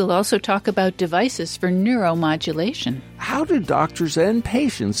 We'll also talk about devices for neuromodulation. How do doctors and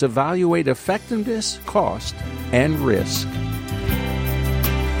patients evaluate effectiveness, cost, and risk?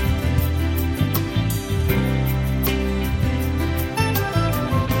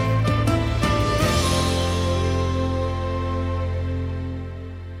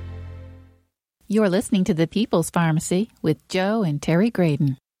 You're listening to The People's Pharmacy with Joe and Terry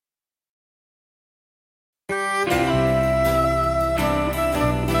Graydon.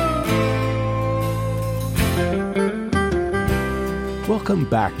 Welcome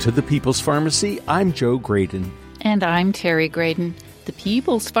back to The People's Pharmacy. I'm Joe Graydon. And I'm Terry Graydon. The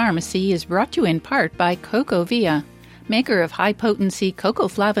People's Pharmacy is brought to you in part by CocoVia, maker of high-potency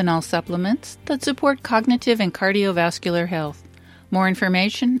cocoflavanol supplements that support cognitive and cardiovascular health. More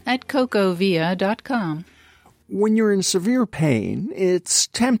information at cocovia.com. When you're in severe pain, it's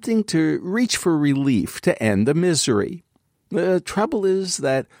tempting to reach for relief to end the misery. The trouble is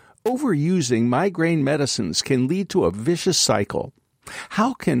that overusing migraine medicines can lead to a vicious cycle.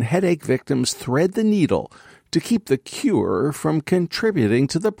 How can headache victims thread the needle to keep the cure from contributing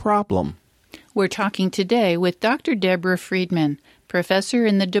to the problem? We're talking today with Dr. Deborah Friedman, professor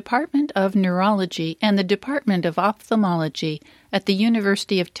in the Department of Neurology and the Department of Ophthalmology at the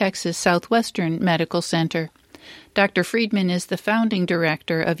University of Texas Southwestern Medical Center. Dr. Friedman is the founding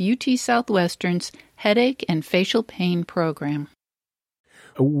director of UT Southwestern's Headache and Facial Pain Program.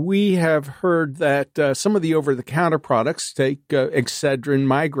 We have heard that some of the over-the-counter products, take Excedrin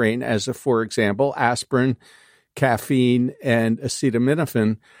migraine as for example, aspirin, caffeine, and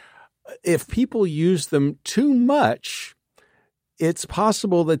acetaminophen. If people use them too much, it's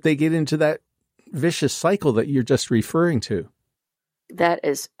possible that they get into that vicious cycle that you're just referring to. That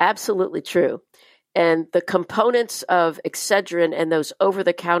is absolutely true. And the components of Excedrin and those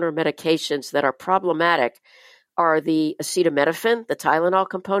over-the-counter medications that are problematic are the acetaminophen, the Tylenol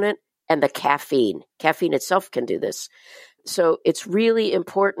component, and the caffeine. Caffeine itself can do this. So it's really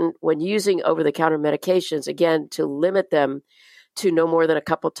important when using over-the-counter medications, again, to limit them to no more than a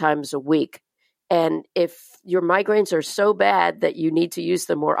couple times a week. And if your migraines are so bad that you need to use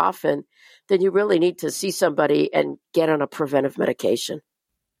them more often, then you really need to see somebody and get on a preventive medication.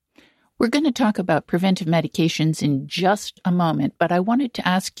 We're going to talk about preventive medications in just a moment, but I wanted to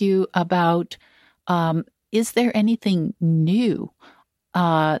ask you about, is there anything new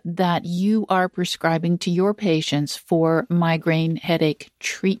that you are prescribing to your patients for migraine headache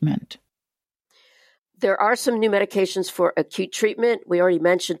treatment? There are some new medications for acute treatment. We already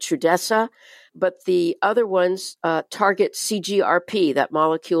mentioned Trudhesa, but the other ones target CGRP, that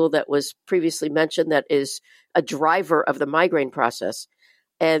molecule that was previously mentioned that is a driver of the migraine process.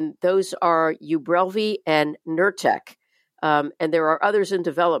 And those are Ubrelvy and Nurtec. And there are others in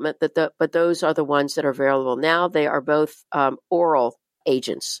development, but those are the ones that are available now. They are both oral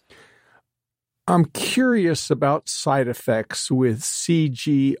agents. I'm curious about side effects with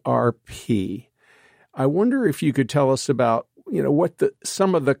CGRP. I wonder if you could tell us about, what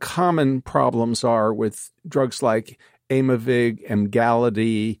some of the common problems are with drugs like Aimovig,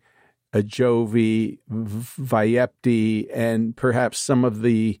 Emgality, Ajovy, Vyepti, and perhaps some of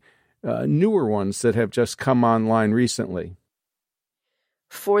the newer ones that have just come online recently.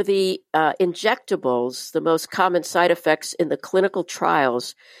 For the injectables, the most common side effects in the clinical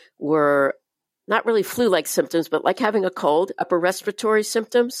trials were not really flu-like symptoms, but like having a cold, upper respiratory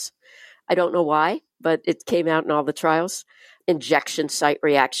symptoms. I don't know why, but it came out in all the trials. Injection site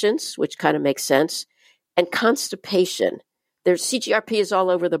reactions, which kind of makes sense, and constipation. There's CGRP is all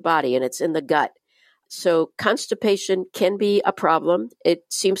over the body and it's in the gut. So constipation can be a problem. It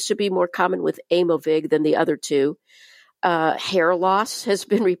seems to be more common with Aimovig than the other two. Hair loss has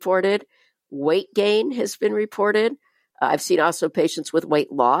been reported. Weight gain has been reported. I've seen also patients with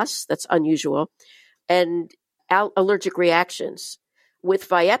weight loss. That's unusual. And allergic reactions. With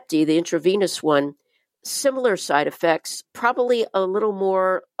Vyepti, the intravenous one, similar side effects, probably a little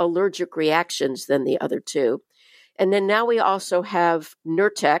more allergic reactions than the other two. And then now we also have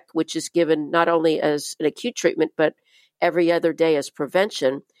Nurtec, which is given not only as an acute treatment, but every other day as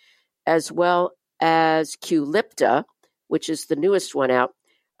prevention, as well as Qulipta, which is the newest one out.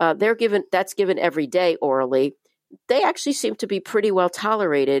 That's given every day orally. They actually seem to be pretty well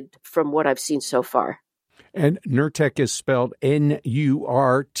tolerated from what I've seen so far. And Nurtec is spelled Nurtec,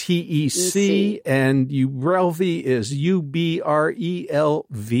 and Ubrelvy is Ubrelvy.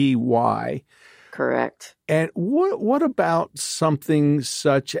 Correct. And what about something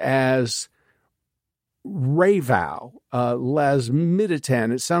such as Rayvow,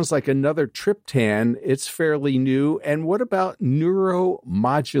 lasmiditan? It sounds like another triptan. It's fairly new. And what about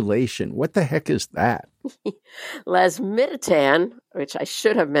neuromodulation? What the heck is that? Lasmiditan, which I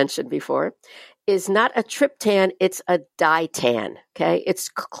should have mentioned before, is not a triptan, it's a ditan, okay? It's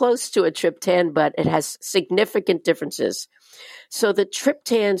close to a triptan, but it has significant differences. So the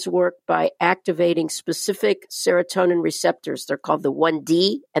triptans work by activating specific serotonin receptors. They're called the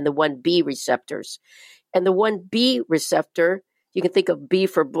 1D and the 1B receptors. And the 1B receptor, you can think of B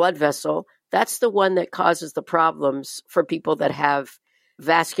for blood vessel, that's the one that causes the problems for people that have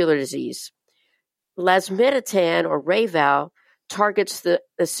vascular disease. Lasmiditan or Rayvow targets the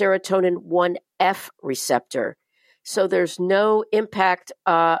serotonin 1F receptor. So there's no impact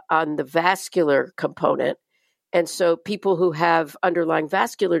on the vascular component. And so people who have underlying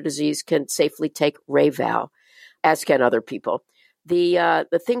vascular disease can safely take Rayvow, as can other people.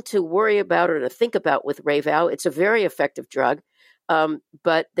 The thing to worry about or to think about with Rayvow, it's a very effective drug,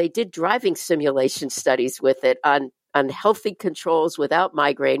 but they did driving simulation studies with it on healthy controls without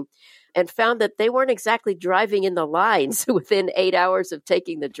migraine, and found that they weren't exactly driving in the lines within 8 hours of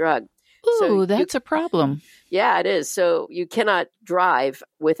taking the drug. Ooh, that's a problem. Yeah, it is. So you cannot drive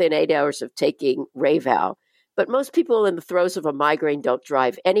within 8 hours of taking Rayvow. But most people in the throes of a migraine don't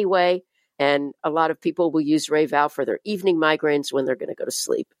drive anyway, and a lot of people will use Rayvow for their evening migraines when they're going to go to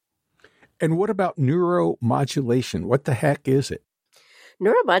sleep. And what about neuromodulation? What the heck is it?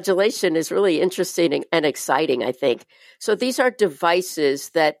 Neuromodulation is really interesting and exciting, I think. So these are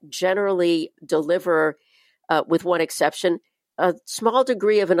devices that generally deliver, with one exception, a small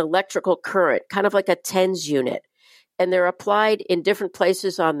degree of an electrical current, kind of like a TENS unit. And they're applied in different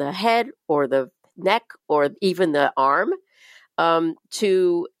places on the head or the neck or even the arm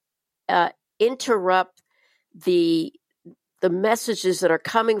to interrupt the messages that are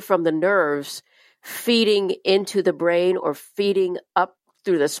coming from the nerves feeding into the brain or feeding up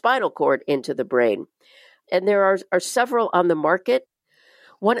through the spinal cord into the brain. And there are several on the market.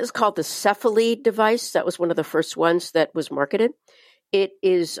 One is called the Cephalid device. That was one of the first ones that was marketed. It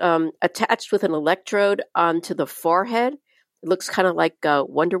is attached with an electrode onto the forehead. It looks kind of like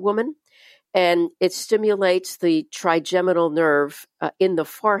Wonder Woman. And it stimulates the trigeminal nerve in the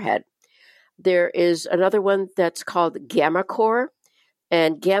forehead. There is another one that's called GammaCore.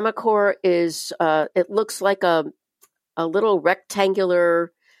 And GammaCore is, it looks like a little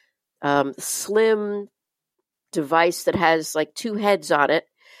rectangular, slim device that has like two heads on it.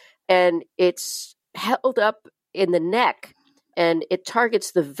 And it's held up in the neck. And it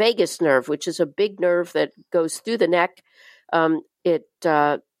targets the vagus nerve, which is a big nerve that goes through the neck. It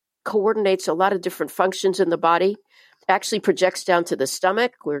coordinates a lot of different functions in the body. Actually projects down to the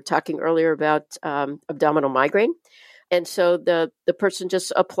stomach. We were talking earlier about abdominal migraine. And so the person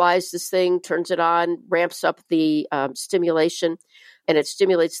just applies this thing, turns it on, ramps up the stimulation, and it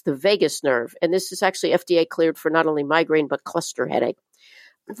stimulates the vagus nerve. And this is actually FDA cleared for not only migraine, but cluster headache.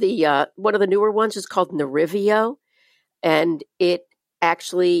 The one of the newer ones is called Nerivio, and it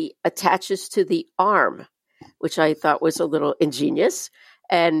actually attaches to the arm, which I thought was a little ingenious.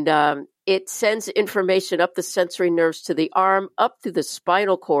 And it sends information up the sensory nerves to the arm, up through the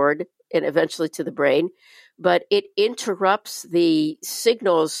spinal cord, and eventually to the brain. But it interrupts the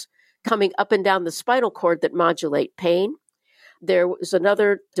signals coming up and down the spinal cord that modulate pain. There was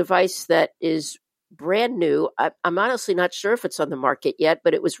another device that is brand new. I'm honestly not sure if it's on the market yet,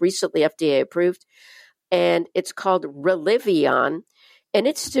 but it was recently FDA approved. And it's called Relivion. And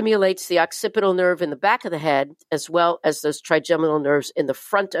it stimulates the occipital nerve in the back of the head, as well as those trigeminal nerves in the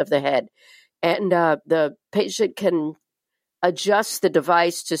front of the head. And the patient can adjust the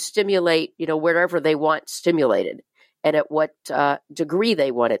device to stimulate, wherever they want stimulated and at what degree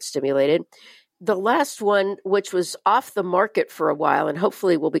they want it stimulated. The last one, which was off the market for a while and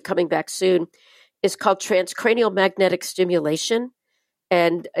hopefully will be coming back soon, is called transcranial magnetic stimulation.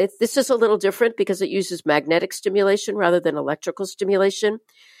 And this is a little different because it uses magnetic stimulation rather than electrical stimulation.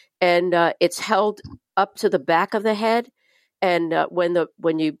 And it's held up to the back of the head. And when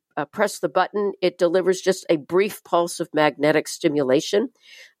you press the button, it delivers just a brief pulse of magnetic stimulation.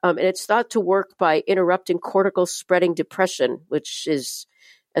 And it's thought to work by interrupting cortical spreading depression, which is,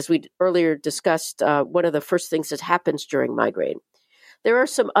 as we earlier discussed, one of the first things that happens during migraine. There are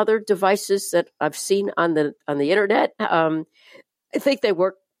some other devices that I've seen on the internet. I think they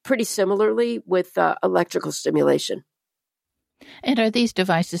work pretty similarly with electrical stimulation. And are these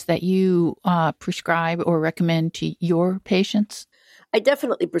devices that you prescribe or recommend to your patients? I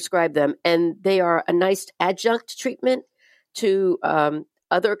definitely prescribe them, and they are a nice adjunct treatment to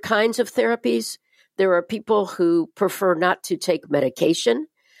other kinds of therapies. There are people who prefer not to take medication,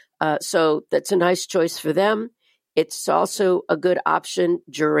 so that's a nice choice for them. It's also a good option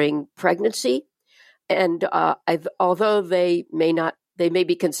during pregnancy. And although they may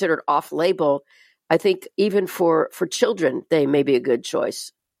be considered off-label, I think even for children, they may be a good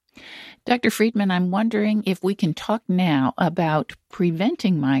choice. Dr. Friedman, I'm wondering if we can talk now about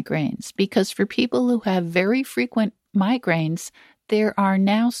preventing migraines, because for people who have very frequent migraines, there are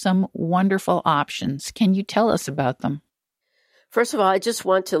now some wonderful options. Can you tell us about them? First of all, I just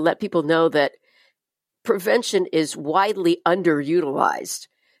want to let people know that prevention is widely underutilized.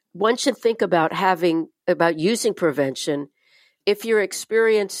 One should think about using prevention if you're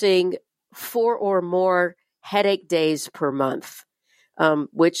experiencing 4 or more headache days per month,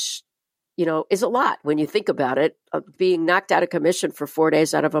 which, is a lot when you think about it. Being knocked out of commission for 4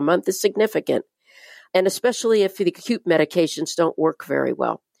 days out of a month is significant, and especially if the acute medications don't work very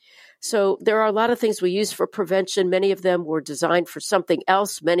well. So there are a lot of things we use for prevention. Many of them were designed for something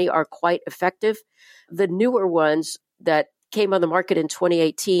else. Many are quite effective. The newer ones that came on the market in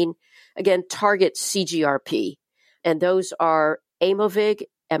 2018, again, target CGRP. And those are Aimovig,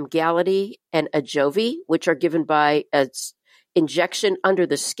 Emgality, and Ajovy, which are given by injection under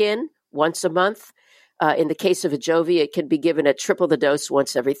the skin once a month. In the case of Ajovy, it can be given at triple the dose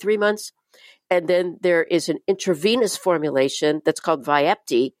once every 3 months. And then there is an intravenous formulation that's called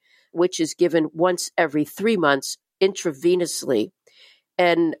Vyepti, which is given once every 3 months intravenously.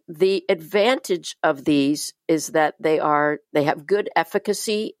 And the advantage of these is that they have good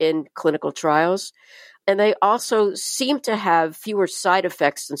efficacy in clinical trials, and they also seem to have fewer side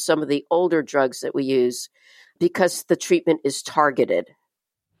effects than some of the older drugs that we use because the treatment is targeted.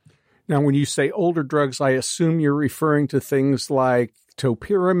 Now, when you say older drugs, I assume you're referring to things like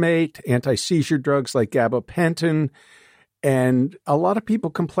topiramate, anti-seizure drugs like gabapentin, and a lot of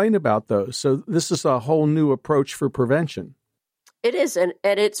people complain about those. So this is a whole new approach for prevention. It is, and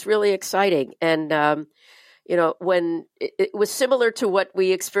it's really exciting. And, when it was similar to what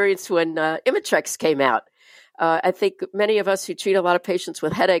we experienced when Imitrex came out. I think many of us who treat a lot of patients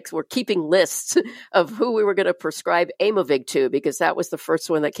with headaches were keeping lists of who we were going to prescribe Aimovig to, because that was the first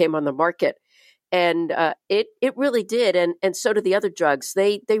one that came on the market. And it really did, and so do the other drugs.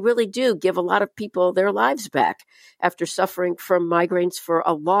 They really do give a lot of people their lives back after suffering from migraines for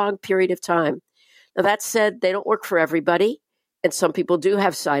a long period of time. Now, that said, they don't work for everybody, and some people do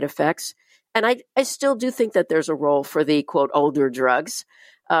have side effects. And I still do think that there's a role for the, quote, older drugs.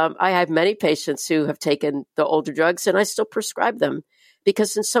 I have many patients who have taken the older drugs, and I still prescribe them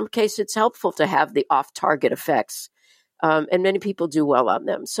because in some cases it's helpful to have the off-target effects. And many people do well on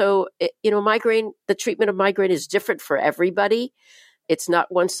them. So, migraine, the treatment of migraine is different for everybody. It's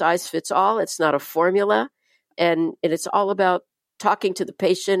not one size fits all. It's not a formula. And it's all about talking to the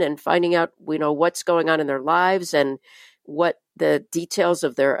patient and finding out, what's going on in their lives and what the details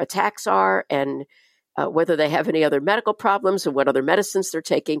of their attacks are and whether they have any other medical problems and what other medicines they're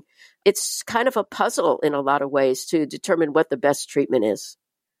taking. It's kind of a puzzle in a lot of ways to determine what the best treatment is.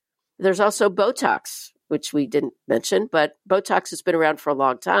 There's also Botox, which we didn't mention, but Botox has been around for a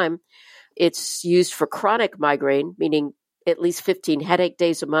long time. It's used for chronic migraine, meaning at least 15 headache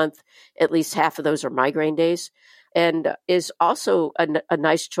days a month. At least half of those are migraine days, and is also a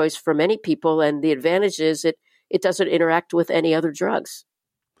nice choice for many people. And the advantage is it doesn't interact with any other drugs.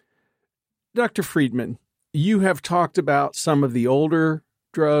 Dr. Friedman, you have talked about some of the older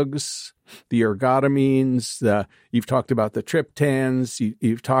drugs, the ergotamines, you've talked about the triptans,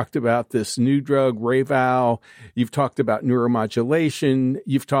 you've talked about this new drug, Rayvow, you've talked about neuromodulation,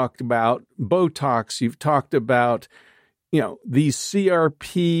 you've talked about Botox, you've talked about, these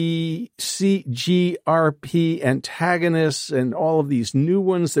CGRP antagonists and all of these new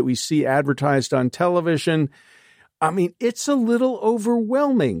ones that we see advertised on television. I mean, it's a little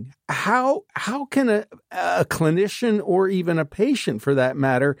overwhelming. How can a clinician or even a patient, for that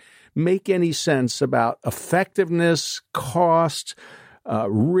matter, make any sense about effectiveness, cost,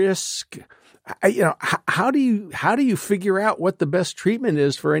 risk? How do you figure out what the best treatment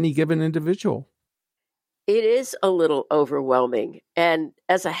is for any given individual? It is a little overwhelming. And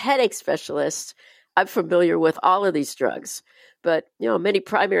as a headache specialist, I'm familiar with all of these drugs. But, many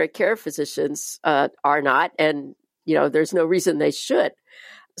primary care physicians are not. And, there's no reason they should.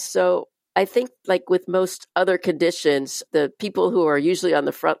 So I think like with most other conditions, the people who are usually on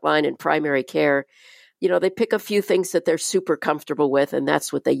the front line in primary care, they pick a few things that they're super comfortable with, and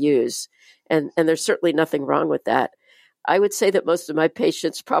that's what they use. And there's certainly nothing wrong with that. I would say that most of my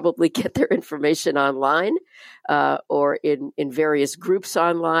patients probably get their information online or in various groups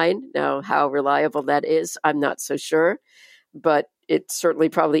online. Now, how reliable that is, I'm not so sure, but it's certainly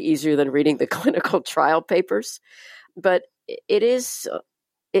probably easier than reading the clinical trial papers. But it's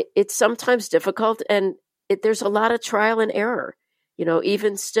sometimes difficult, and there's a lot of trial and error.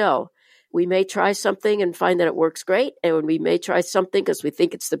 Even still, we may try something and find that it works great, and we may try something because we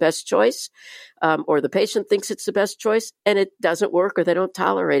think it's the best choice, or the patient thinks it's the best choice, and it doesn't work, or they don't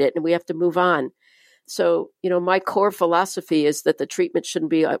tolerate it, and we have to move on. So, my core philosophy is that the treatment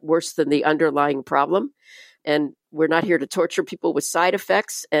shouldn't be worse than the underlying problem, and we're not here to torture people with side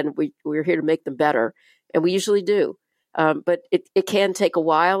effects, and we're here to make them better, and we usually do. But it can take a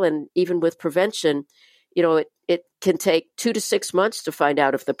while, and even with prevention, it can take 2 to 6 months to find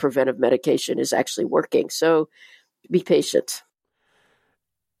out if the preventive medication is actually working. So be patient.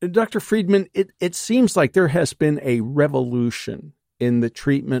 Dr. Friedman, it seems like there has been a revolution in the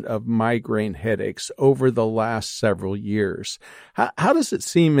treatment of migraine headaches over the last several years. How does it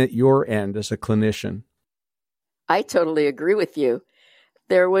seem at your end as a clinician? I totally agree with you.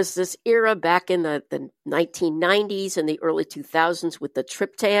 There was this era back in the 1990s and the early 2000s with the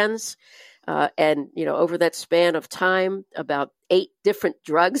triptans. And over that span of time, about 8 different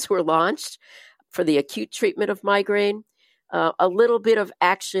drugs were launched for the acute treatment of migraine. A little bit of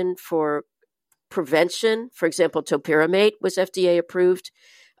action for prevention. For example, topiramate was FDA approved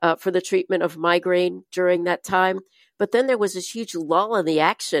for the treatment of migraine during that time. But then there was this huge lull in the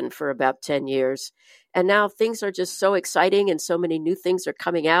action for about 10 years. And now things are just so exciting and so many new things are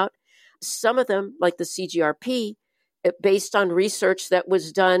coming out. Some of them, like the CGRP, based on research that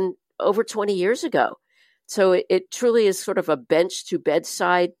was done over 20 years ago. So it truly is sort of a bench to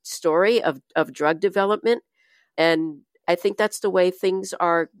bedside story of drug development. And I think that's the way things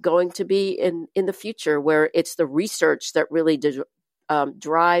are going to be in the future, where it's the research that really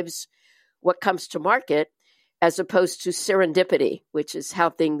drives what comes to market, as opposed to serendipity, which is how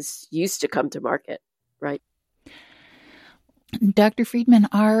things used to come to market, right? Dr. Friedman,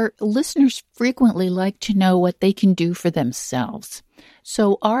 our listeners frequently like to know what they can do for themselves.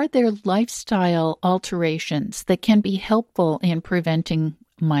 So are there lifestyle alterations that can be helpful in preventing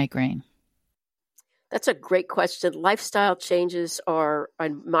migraine? That's a great question. Lifestyle changes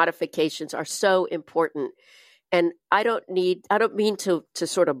and modifications are so important. And I don't mean to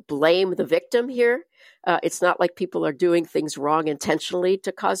sort of blame the victim here. It's not like people are doing things wrong intentionally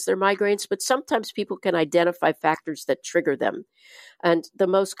to cause their migraines, but sometimes people can identify factors that trigger them. And the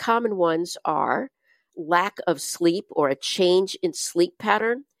most common ones are lack of sleep or a change in sleep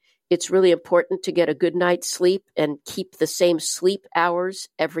pattern. It's really important to get a good night's sleep and keep the same sleep hours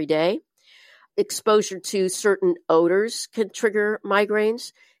every day. Exposure to certain odors can trigger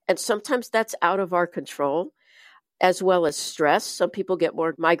migraines, and sometimes that's out of our control, as well as stress. Some people get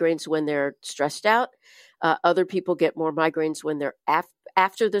more migraines when they're stressed out. Other people get more migraines when they're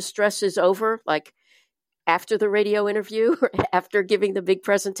after the stress is over, like after the radio interview or after giving the big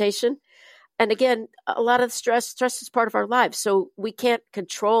presentation. And again, a lot of stress is part of our lives. So we can't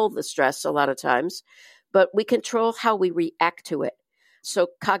control the stress a lot of times, but we control how we react to it. So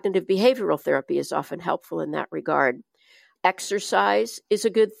cognitive behavioral therapy is often helpful in that regard. Exercise is a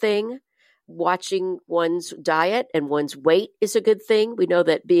good thing. Watching one's diet and one's weight is a good thing. We know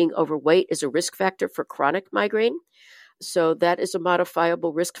that being overweight is a risk factor for chronic migraine. So that is a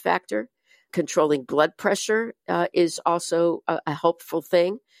modifiable risk factor. Controlling blood pressure is also a helpful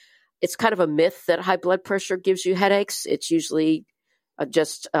thing. It's kind of a myth that high blood pressure gives you headaches. It's usually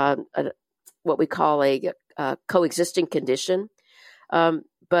just what we call a coexisting condition.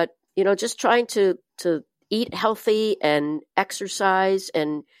 But, just trying to eat healthy and exercise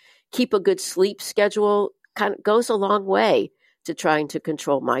and keep a good sleep schedule kind of goes a long way to trying to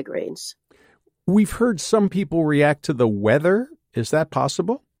control migraines. We've heard some people react to the weather. Is that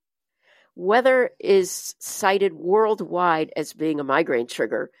possible? Weather is cited worldwide as being a migraine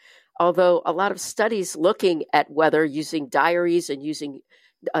trigger, although a lot of studies looking at weather using diaries and using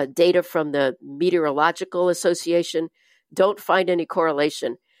data from the Meteorological Association don't find any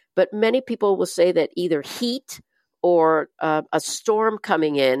correlation. But many people will say that either heat or a storm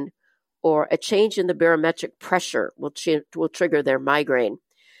coming in or a change in the barometric pressure will trigger their migraine.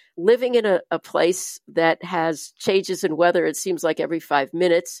 Living in a place that has changes in weather, it seems like every 5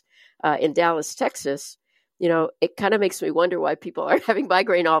 minutes in Dallas, Texas, it kind of makes me wonder why people aren't having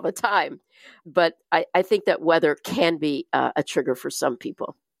migraine all the time. But I think that weather can be a trigger for some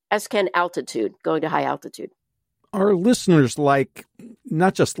people, as can altitude, going to high altitude. Our listeners like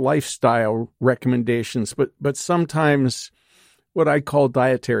not just lifestyle recommendations, but sometimes what I call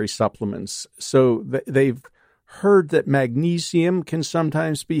dietary supplements. So they've heard that magnesium can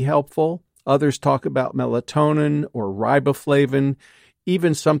sometimes be helpful. Others talk about melatonin or riboflavin,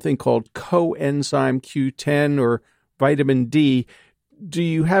 even something called coenzyme Q10 or vitamin D. Do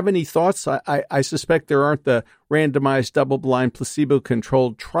you have any thoughts? I suspect there aren't the randomized double-blind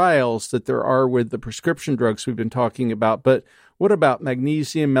placebo-controlled trials that there are with the prescription drugs we've been talking about. But what about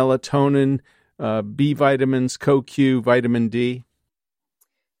magnesium, melatonin, B vitamins, CoQ, vitamin D?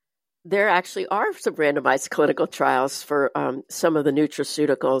 There actually are some randomized clinical trials for some of the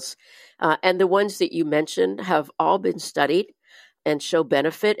nutraceuticals. And the ones that you mentioned have all been studied and show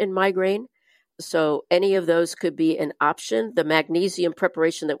benefit in migraine. So any of those could be an option. The magnesium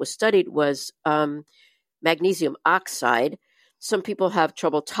preparation that was studied was magnesium oxide. Some people have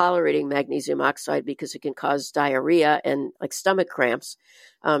trouble tolerating magnesium oxide because it can cause diarrhea and like stomach cramps.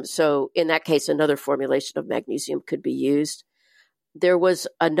 So in that case, another formulation of magnesium could be used. There was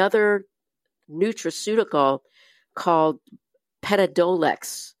another nutraceutical called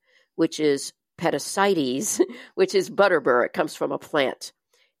Petadolex, which is Petasites, which is butterbur. It comes from a plant.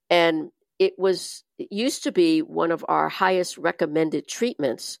 And it used to be one of our highest recommended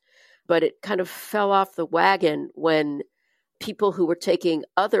treatments, but it kind of fell off the wagon when people who were taking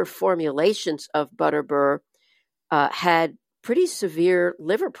other formulations of butterbur had pretty severe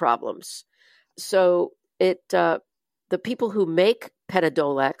liver problems. So the people who make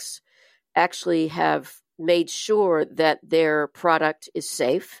Petadolex actually have made sure that their product is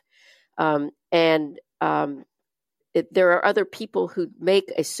safe. There are other people who make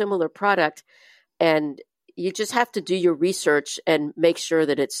a similar product, and you just have to do your research and make sure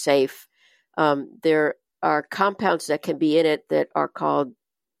that it's safe. There are compounds that can be in it that are called,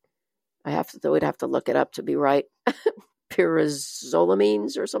 would have to look it up to be right,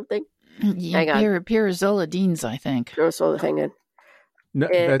 pyrazolamines or something. Yeah, hang on. Pyrazolidines, I think. Hang on. No,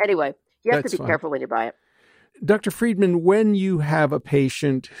 anyway, you have to be fine. careful when you buy it. Dr. Friedman, when you have a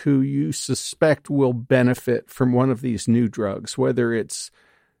patient who you suspect will benefit from one of these new drugs, whether it's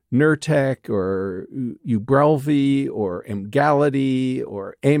Nurtec or Ubrelvy or Emgality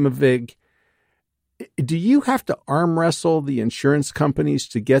or Aimovig, do you have to arm wrestle the insurance companies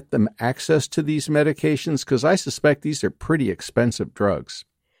to get them access to these medications? Because I suspect these are pretty expensive drugs.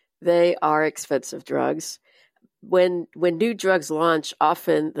 They are expensive drugs. When new drugs launch,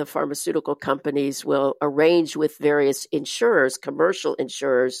 often the pharmaceutical companies will arrange with various insurers, commercial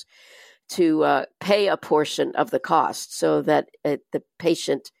insurers, to pay a portion of the cost so that the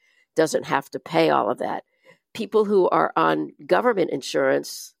patient doesn't have to pay all of that. People who are on government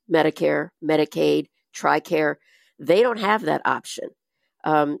insurance, Medicare, Medicaid, TRICARE, they don't have that option.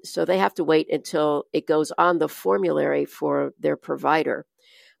 So they have to wait until it goes on the formulary for their provider.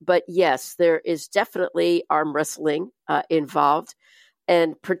 But yes, there is definitely arm wrestling involved,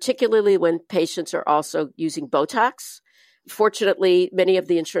 and particularly when patients are also using Botox. Fortunately, many of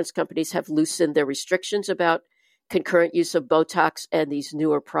the insurance companies have loosened their restrictions about concurrent use of Botox and these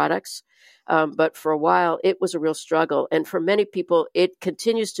newer products. But for a while, it was a real struggle. And for many people, it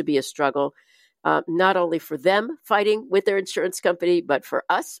continues to be a struggle, not only for them fighting with their insurance company, but for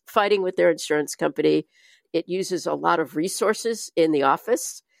us fighting with their insurance company. It uses a lot of resources in the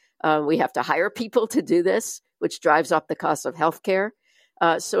office. We have to hire people to do this, which drives up the cost of healthcare.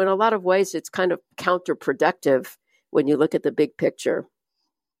 So in a lot of ways, it's kind of counterproductive when you look at the big picture.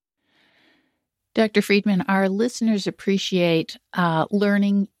 Dr. Friedman, our listeners appreciate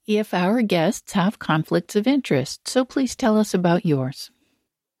learning if our guests have conflicts of interest. So please tell us about yours.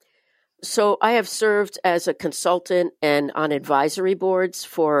 So I have served as a consultant and on advisory boards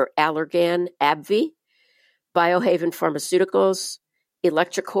for Allergan, AbbVie, Biohaven Pharmaceuticals,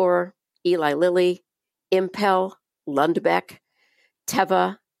 Electrocore, Eli Lilly, Impel, Lundbeck,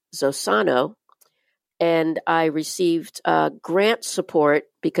 Teva, Zosano, and I received grant support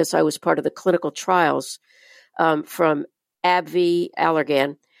because I was part of the clinical trials from AbbVie,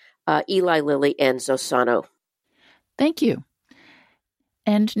 Allergan, Eli Lilly, and Zosano. Thank you.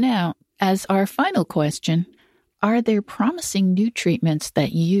 And now, as our final question, are there promising new treatments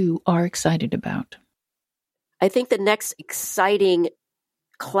that you are excited about? I think the next exciting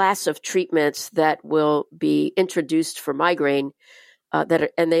class of treatments that will be introduced for migraine,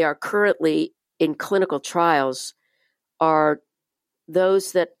 and they are currently in clinical trials, are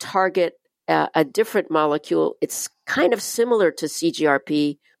those that target a different molecule. It's kind of similar to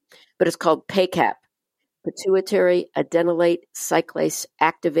CGRP, but it's called PACAP, pituitary adenylate cyclase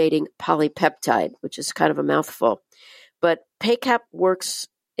activating polypeptide, which is kind of a mouthful. But PACAP works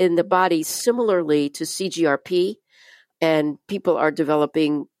in the body similarly to CGRP, and companies are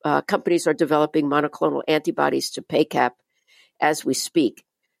developing monoclonal antibodies to PACAP as we speak.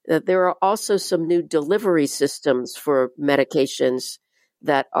 There are also some new delivery systems for medications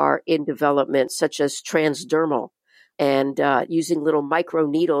that are in development, such as transdermal and using little micro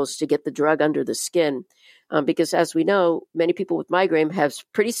needles to get the drug under the skin. Because as we know, many people with migraine have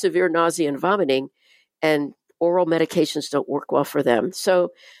pretty severe nausea and vomiting, and oral medications don't work well for them.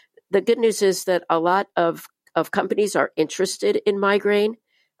 So the good news is that a lot of companies are interested in migraine.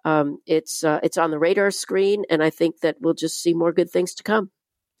 It's on the radar screen, and I think that we'll just see more good things to come.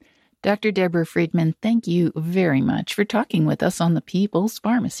 Dr. Deborah Friedman, thank you very much for talking with us on the People's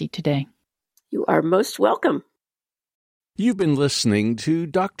Pharmacy today. You are most welcome. You've been listening to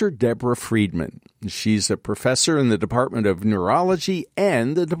Dr. Deborah Friedman. She's a professor in the Department of Neurology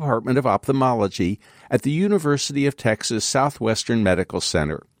and the Department of Ophthalmology at the University of Texas Southwestern Medical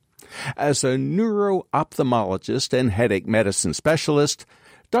Center. As a neuro-ophthalmologist and headache medicine specialist,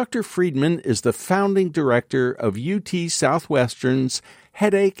 Dr. Friedman is the founding director of UT Southwestern's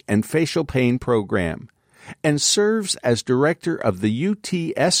Headache and Facial Pain Program and serves as director of the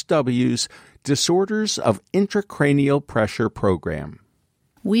UTSW's Disorders of Intracranial Pressure Program.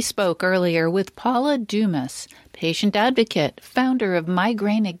 We spoke earlier with Paula Dumas, patient advocate, founder of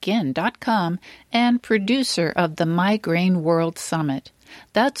MigraineAgain.com, and producer of the Migraine World Summit.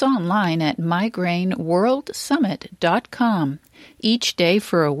 That's online at migraineworldsummit.com. Each day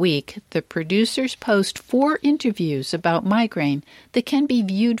for a week, the producers post 4 interviews about migraine that can be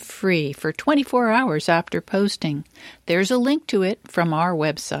viewed free for 24 hours after posting. There's a link to it from our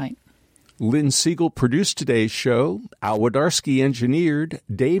website. Lynn Siegel produced today's show. Al Wodarski engineered.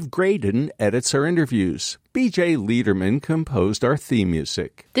 Dave Graydon edits our interviews. B.J. Liederman composed our theme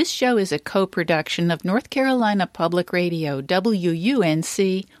music. This show is a co-production of North Carolina Public Radio,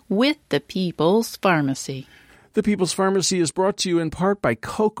 WUNC, with the People's Pharmacy. The People's Pharmacy is brought to you in part by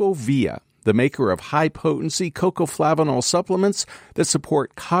CocoVia, the maker of high-potency cocoflavanol supplements that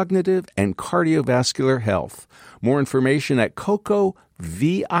support cognitive and cardiovascular health. More information at cocovia.com.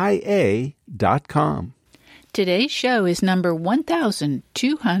 Today's show is number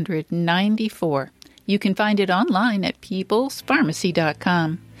 1294. You can find it online at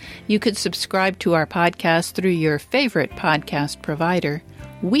peoplespharmacy.com. You could subscribe to our podcast through your favorite podcast provider.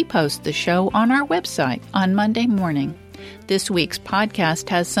 We post the show on our website on Monday morning. This week's podcast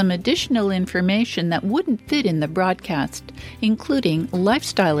has some additional information that wouldn't fit in the broadcast, including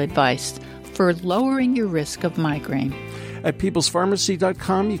lifestyle advice for lowering your risk of migraine. At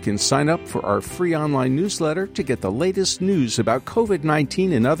peoplespharmacy.com, you can sign up for our free online newsletter to get the latest news about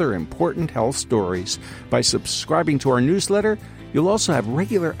COVID-19 and other important health stories. By subscribing to our newsletter, you'll also have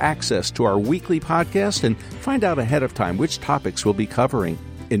regular access to our weekly podcast and find out ahead of time which topics we'll be covering.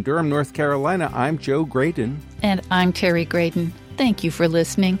 In Durham, North Carolina, I'm Joe Graydon. And I'm Terry Graydon. Thank you for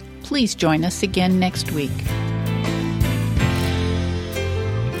listening. Please join us again next week.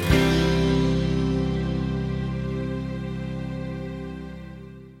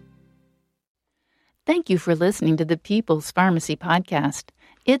 Thank you for listening to the People's Pharmacy Podcast.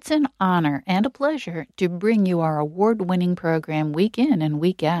 It's an honor and a pleasure to bring you our award-winning program week in and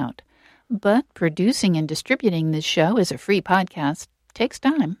week out. But producing and distributing this show as a free podcast takes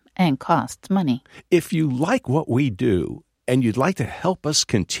time and costs money. If you like what we do and you'd like to help us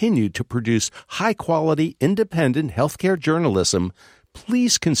continue to produce high-quality, independent healthcare journalism,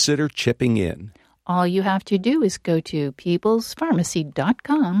 please consider chipping in. All you have to do is go to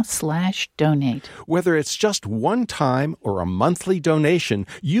peoplespharmacy.com/donate. Whether it's just one time or a monthly donation,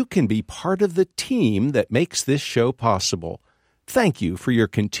 you can be part of the team that makes this show possible. Thank you for your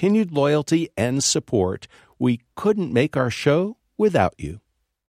continued loyalty and support. We couldn't make our show without you.